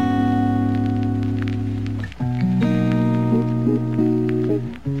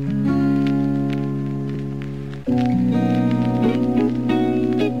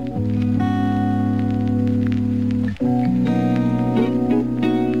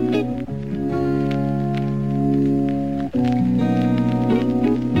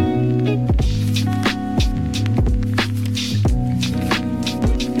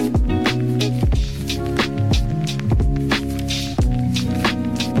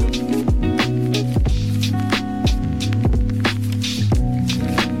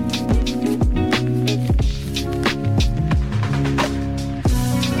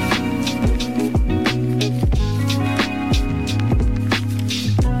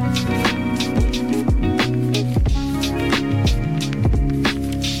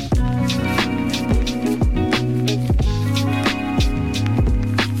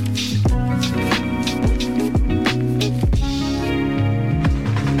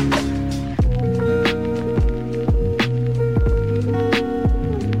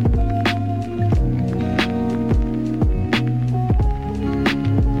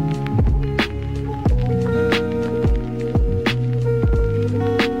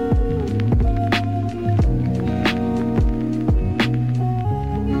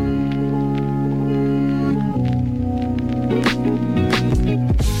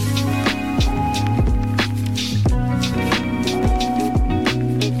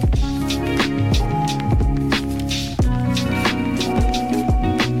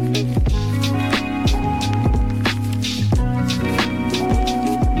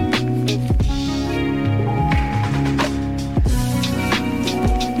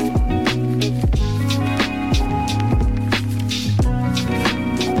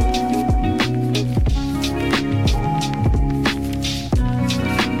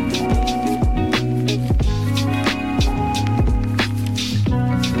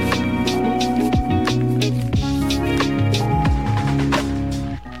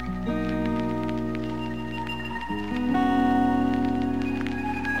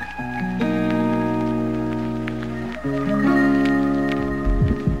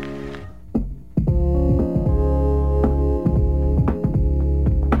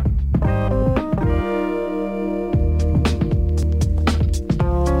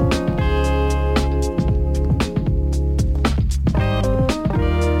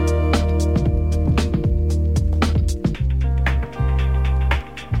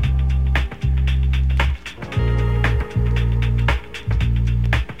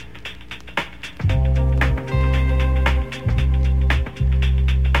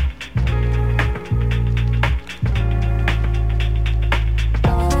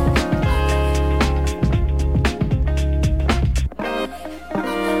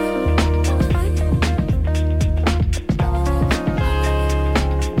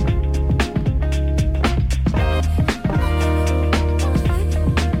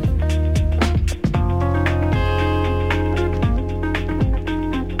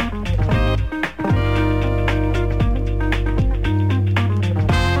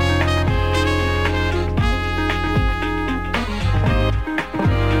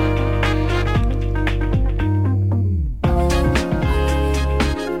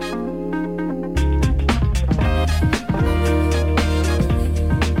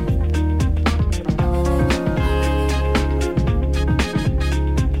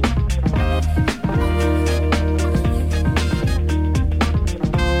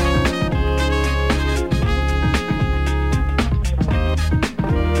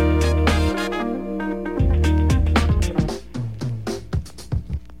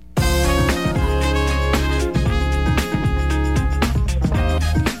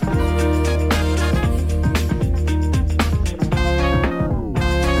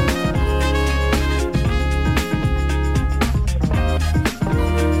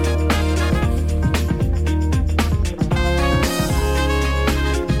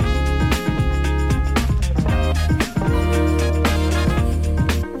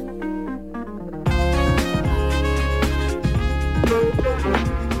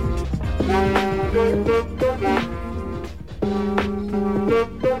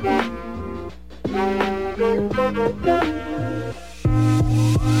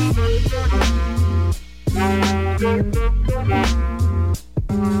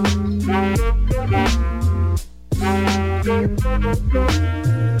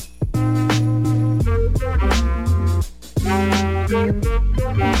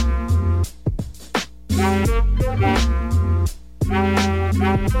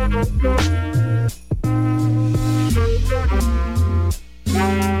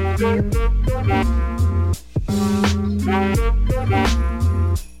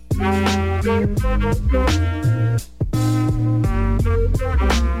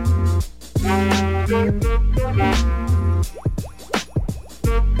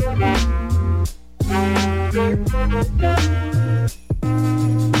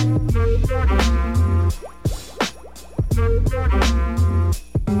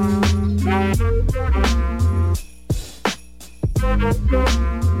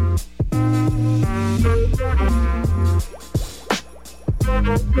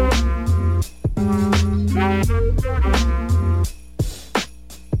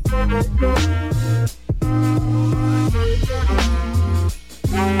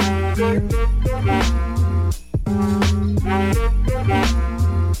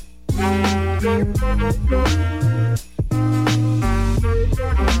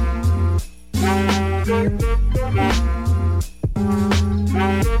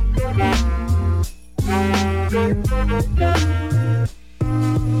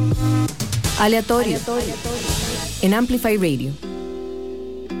 Aleatorio. En Amplify Radio.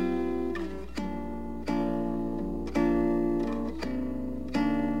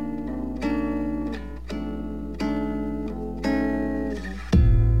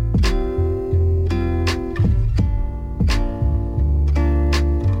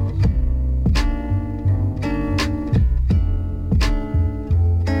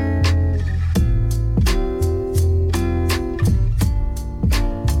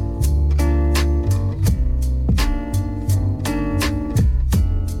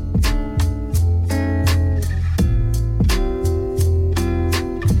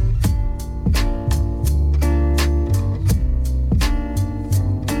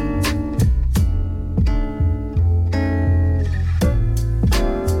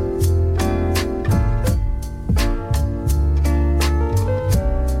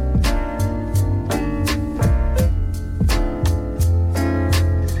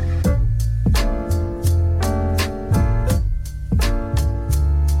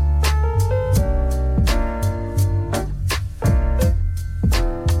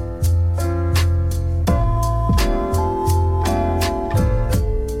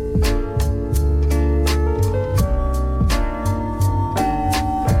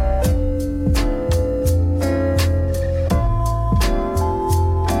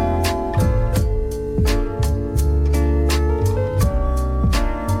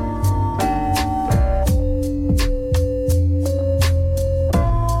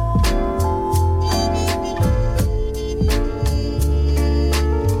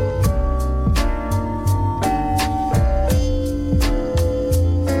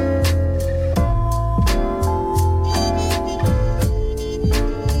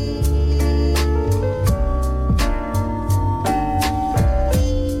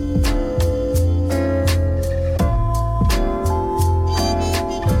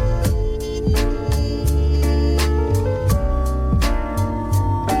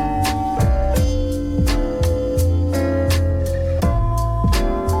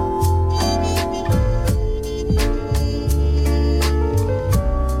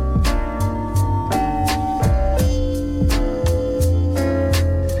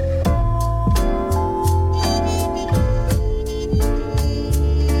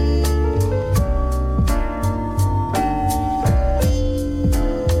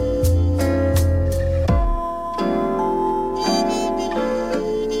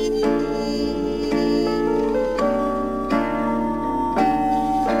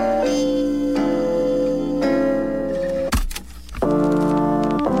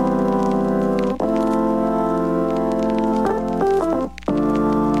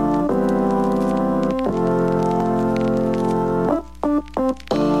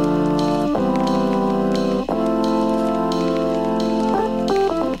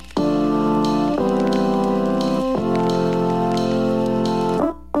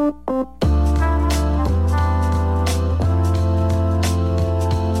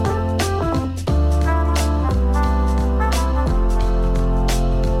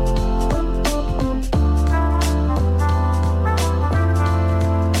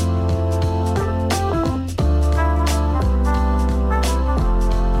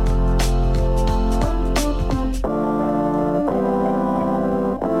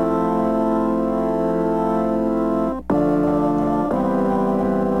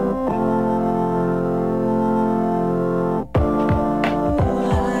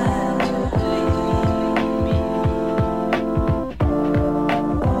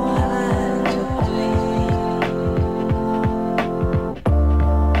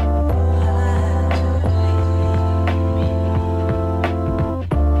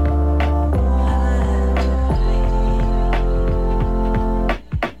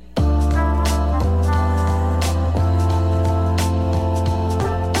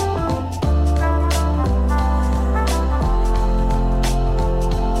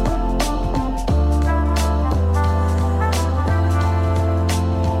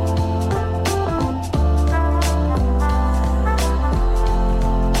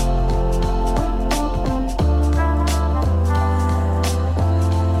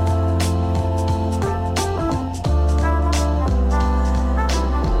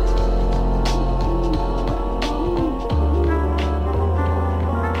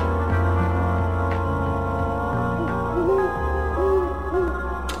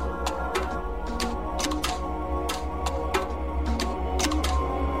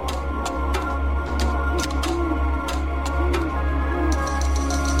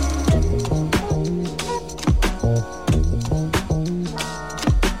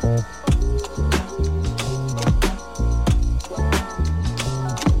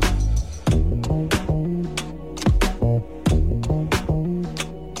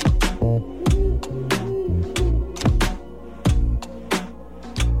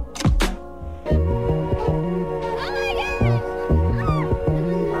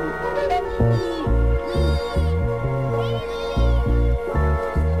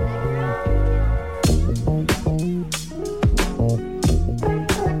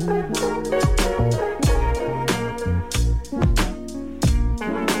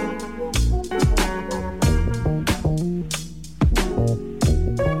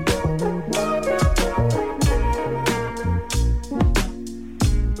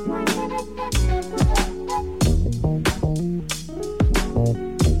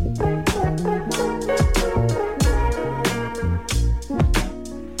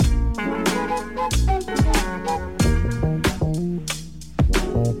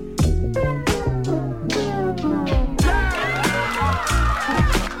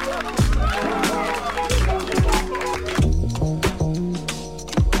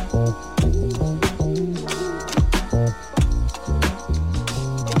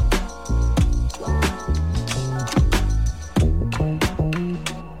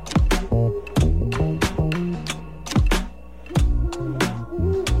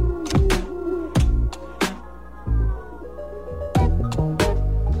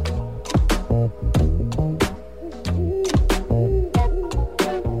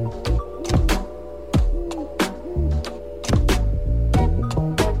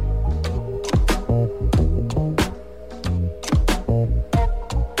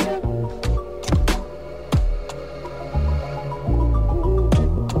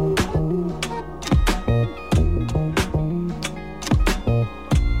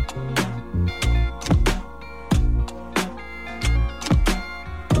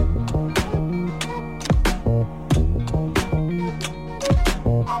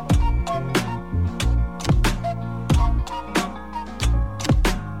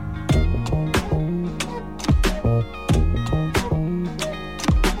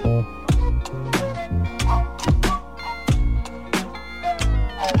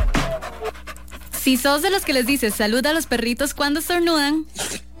 Si sos de los que les dices salud a los perritos cuando estornudan,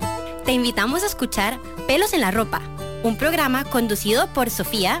 te invitamos a escuchar Pelos en la Ropa, un programa conducido por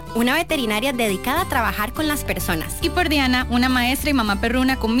Sofía, una veterinaria dedicada a trabajar con las personas, y por Diana, una maestra y mamá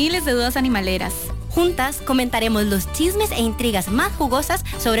perruna con miles de dudas animaleras. Juntas comentaremos los chismes e intrigas más jugosas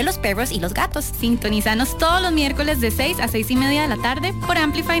sobre los perros y los gatos. Sintonizanos todos los miércoles de 6 a 6:30 de la tarde por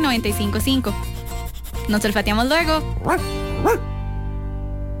Amplify 95.5. Nos olfateamos luego.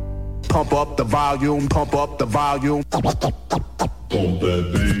 Pump up the volume, pump up the volume.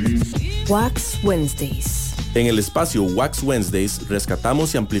 Wax Wednesdays. En el espacio Wax Wednesdays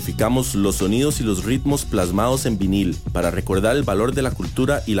rescatamos y amplificamos los sonidos y los ritmos plasmados en vinil para recordar el valor de la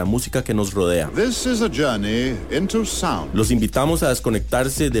cultura y la música que nos rodea. This is a journey into sound. Los invitamos a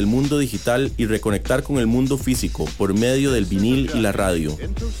desconectarse del mundo digital y reconectar con el mundo físico por medio del vinil y la radio.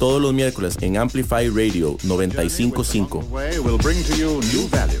 Todos los miércoles en Amplify Radio 95.5.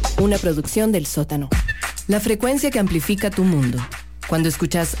 Una producción del Sótano. La frecuencia que amplifica tu mundo. Cuando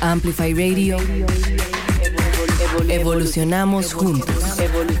escuchas Amplify Radio, evolucionamos juntos.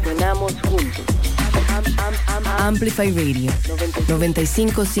 Amplify Radio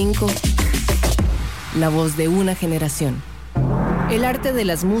 95.5. La voz de una generación. El arte de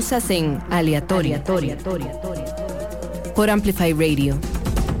las musas en Aleatoria. Por Amplify Radio.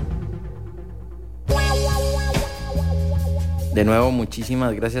 De nuevo,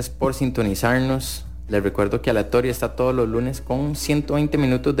 muchísimas gracias por sintonizarnos. Les recuerdo que Aleatoria está todos los lunes con 120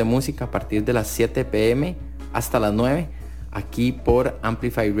 minutos de música a partir de las 7 p.m. hasta las 9, aquí por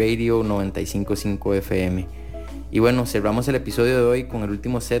Amplify Radio 95.5 FM. Y bueno, cerramos el episodio de hoy con el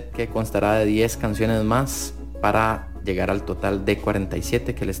último set, que constará de 10 canciones más para llegar al total de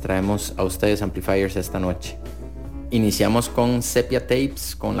 47 que les traemos a ustedes, Amplifiers, esta noche. Iniciamos con Sepia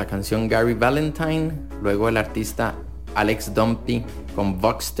Tapes con la canción Gary Valentine, luego el artista Alex Dumpty con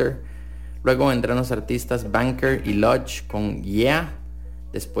Voxter. Luego vendrán los artistas Banker y Lodge con Yeah.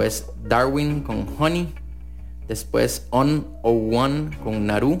 Después Darwin con Honey. Después On 01 con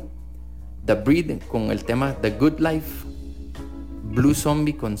Naru. The Breed con el tema The Good Life. Blue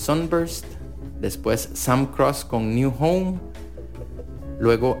Zombie con Sunburst. Después Sam Cross con New Home.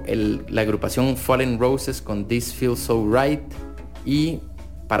 Luego la agrupación Fallen Roses con This Feels So Right. Y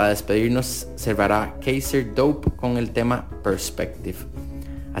para despedirnos cerrará Kaiser Dope con el tema Perspective.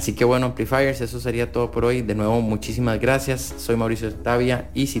 Así que bueno, Amplifiers, eso sería todo por hoy. De nuevo, muchísimas gracias. Soy Mauricio Octavia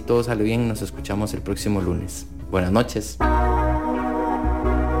y si todo sale bien, nos escuchamos el próximo lunes. Buenas noches.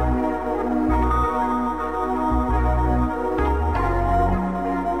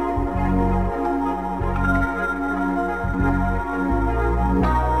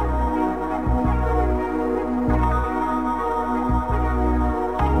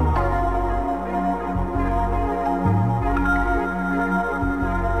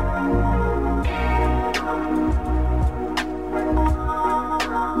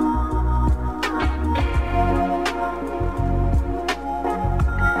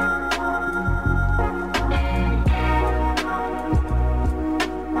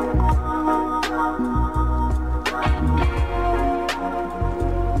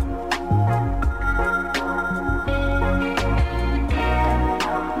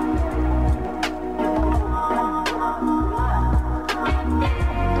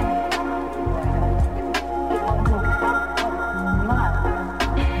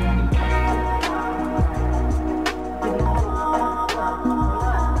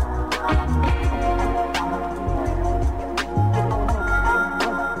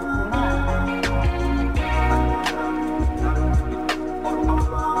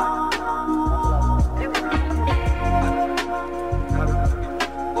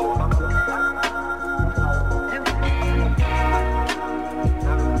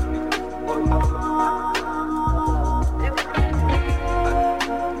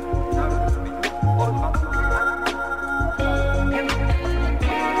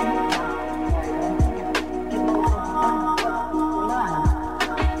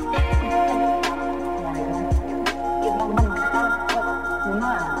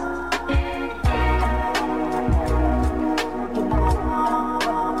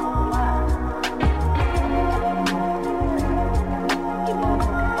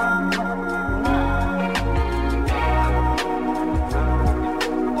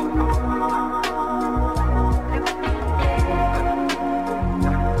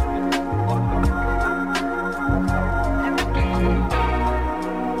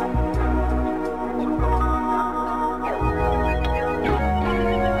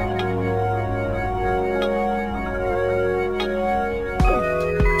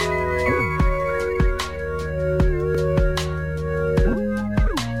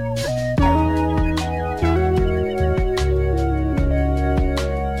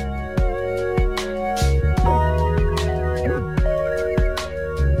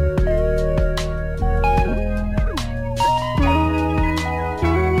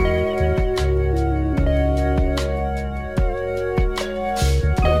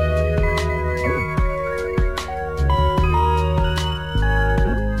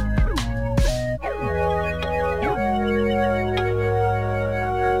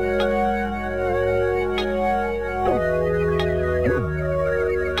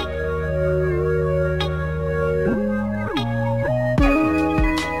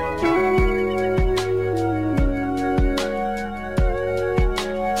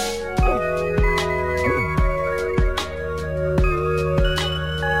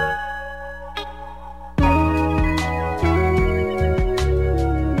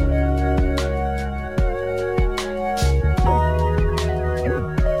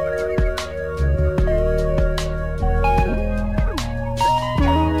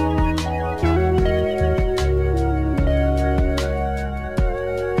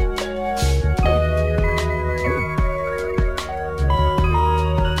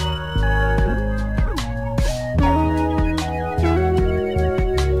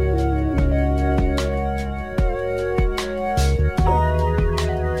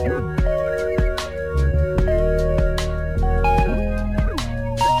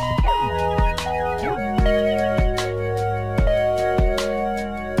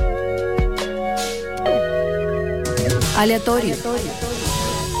 Aleatorio.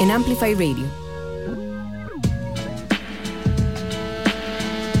 En Amplify Radio.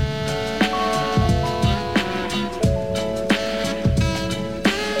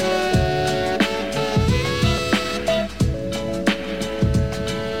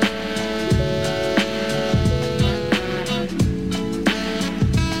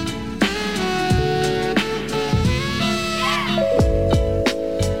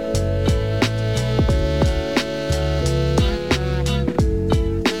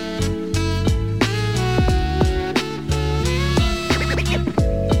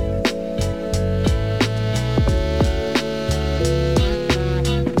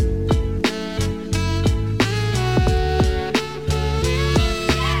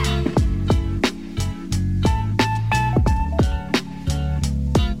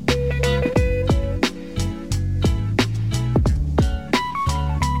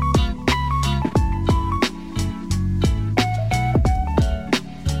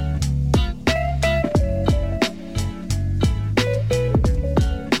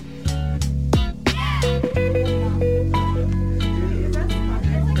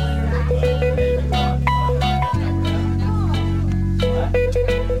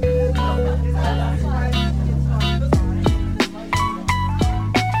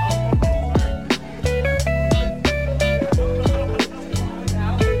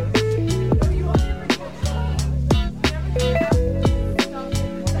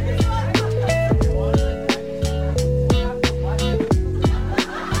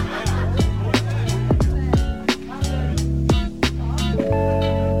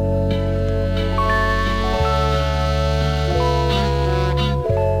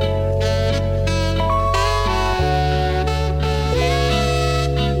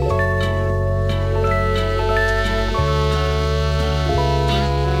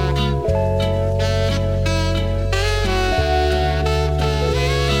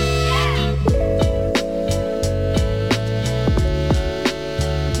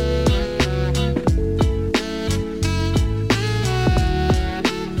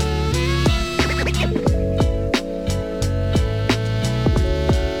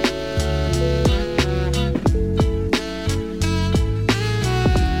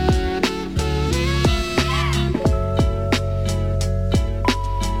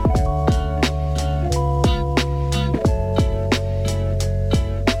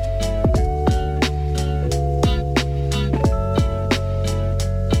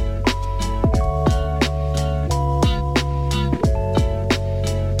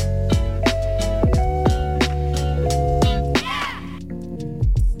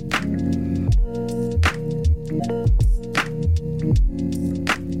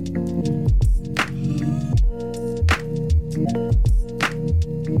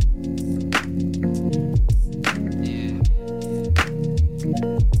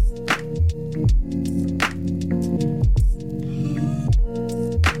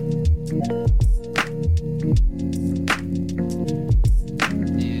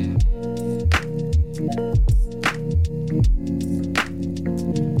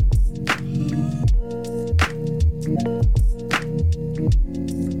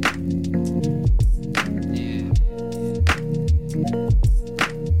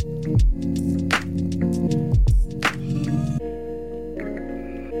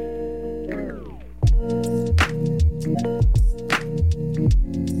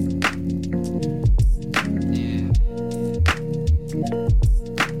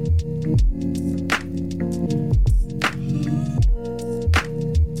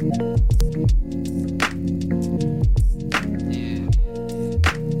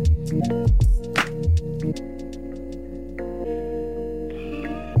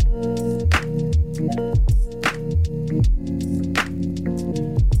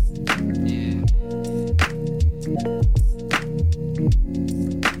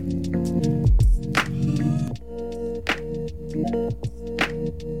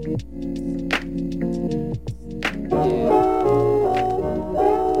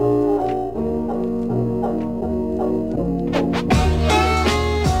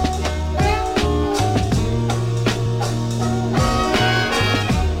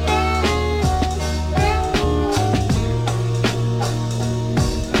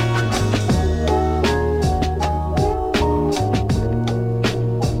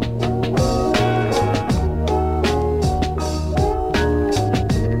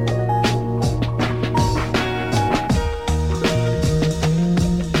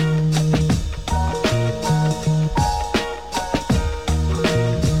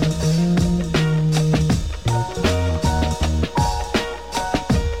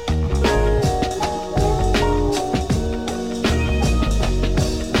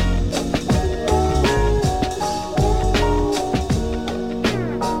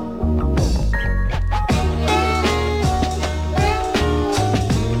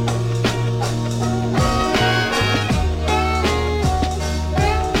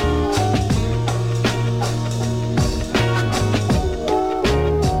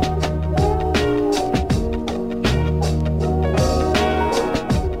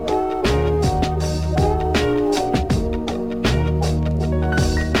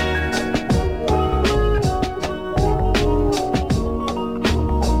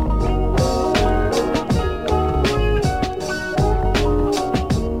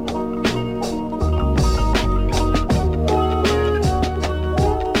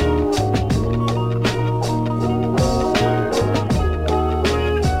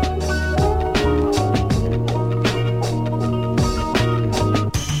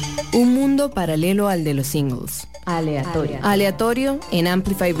 paralelo al de los singles. Aleatorio. Aleatorio en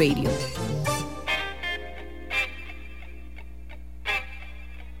Amplify Radio.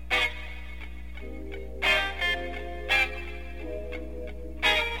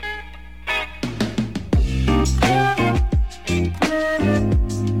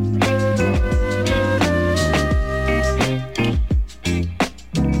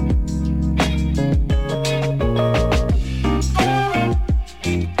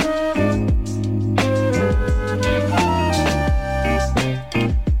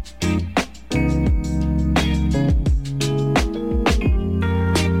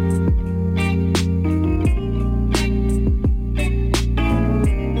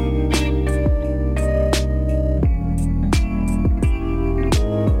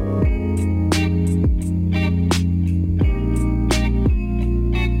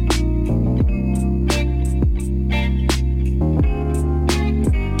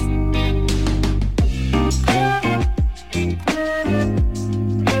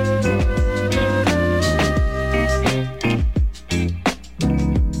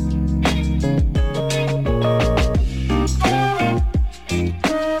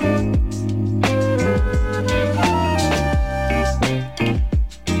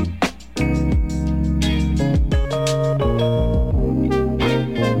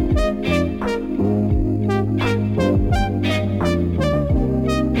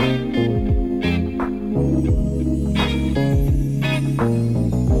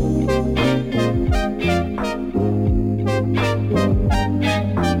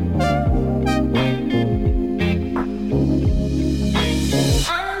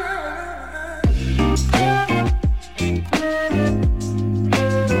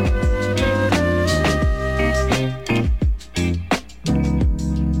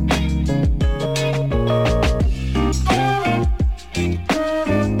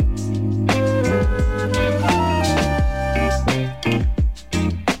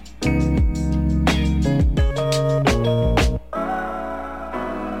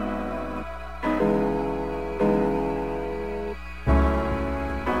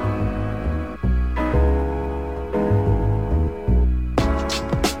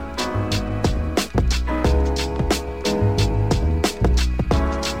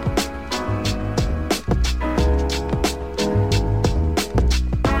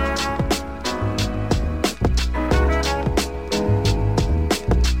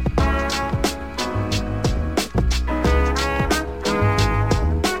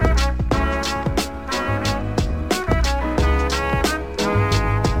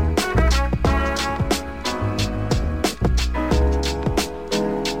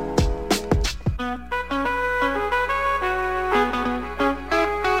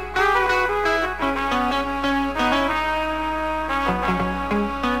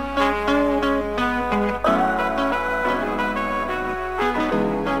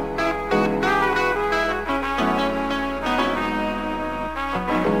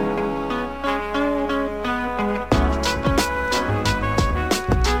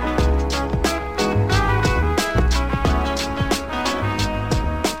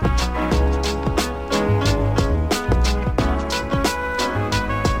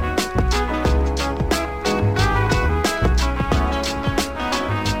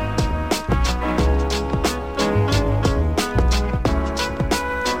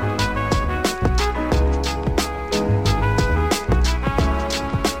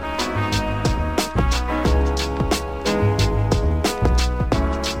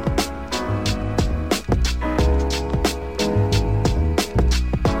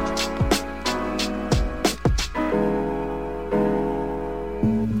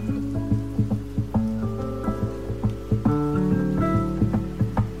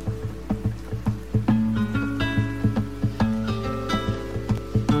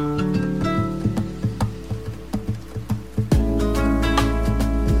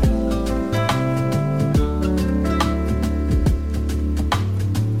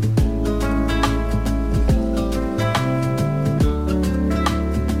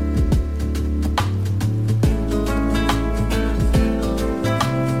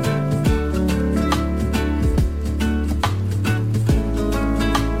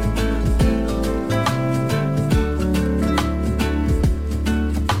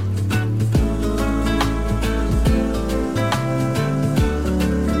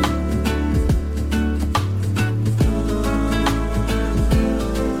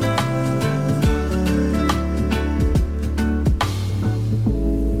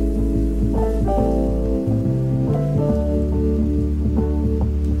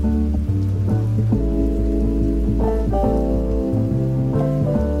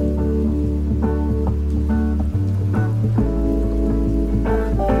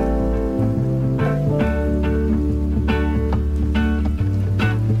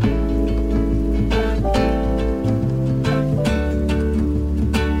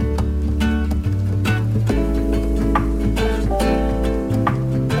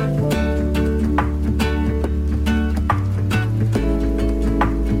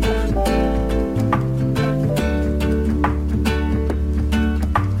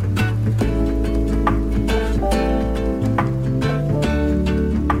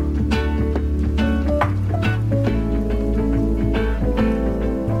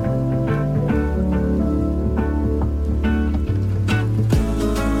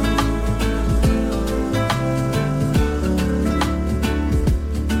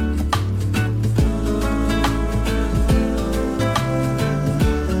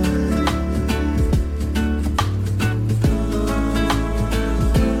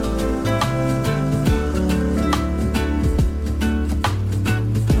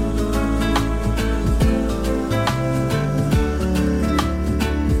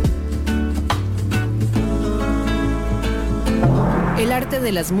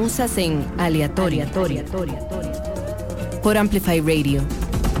 de las musas en Aleatorio. Por Amplify Radio.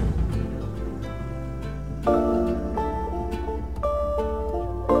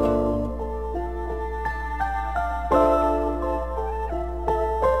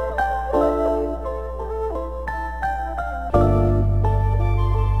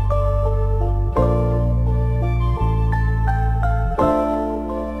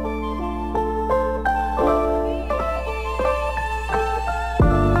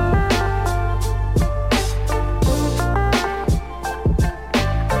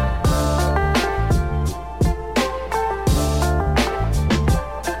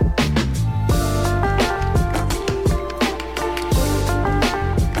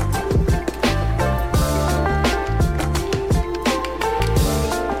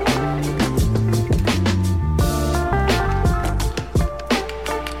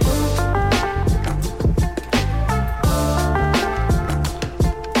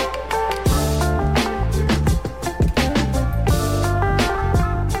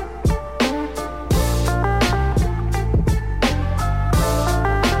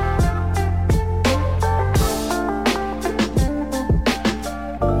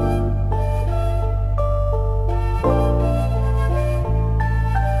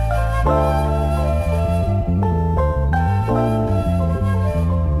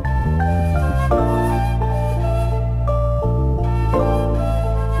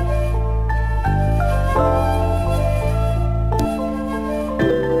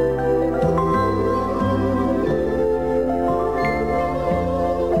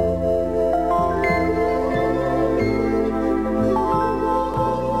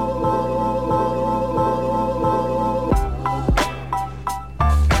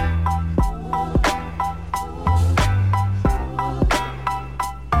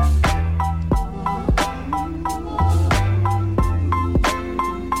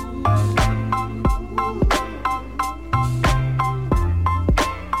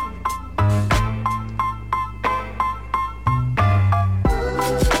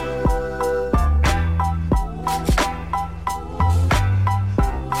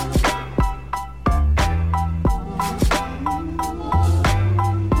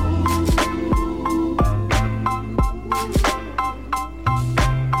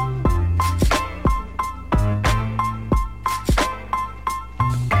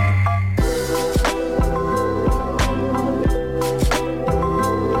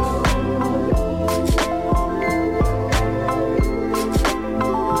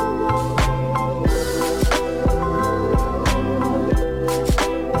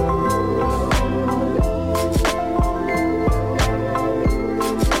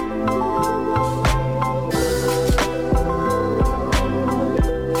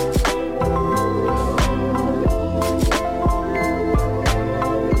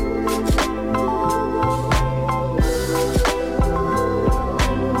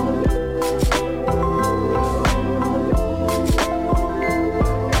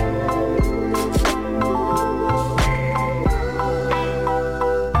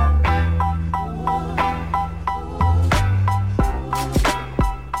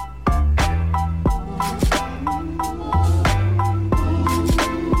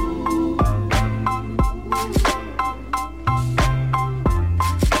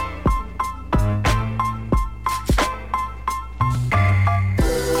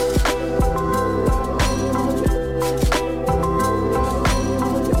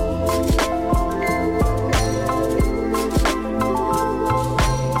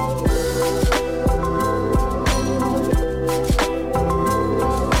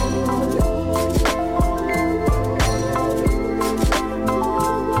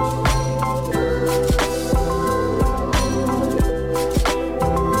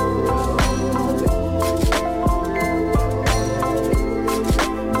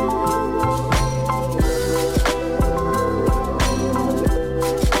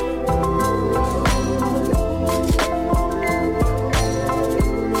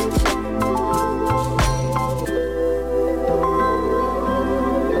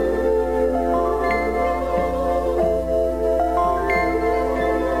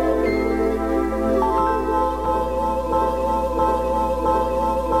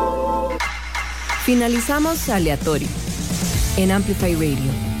 Finalizamos Aleatorio en Amplify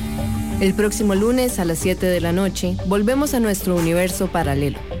Radio. El próximo lunes a las 7 de la noche volvemos a nuestro universo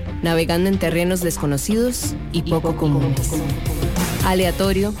paralelo, navegando en terrenos desconocidos y poco comunes.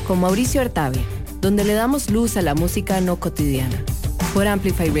 Aleatorio con Mauricio Artavia, donde le damos luz a la música no cotidiana. Por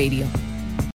Amplify Radio.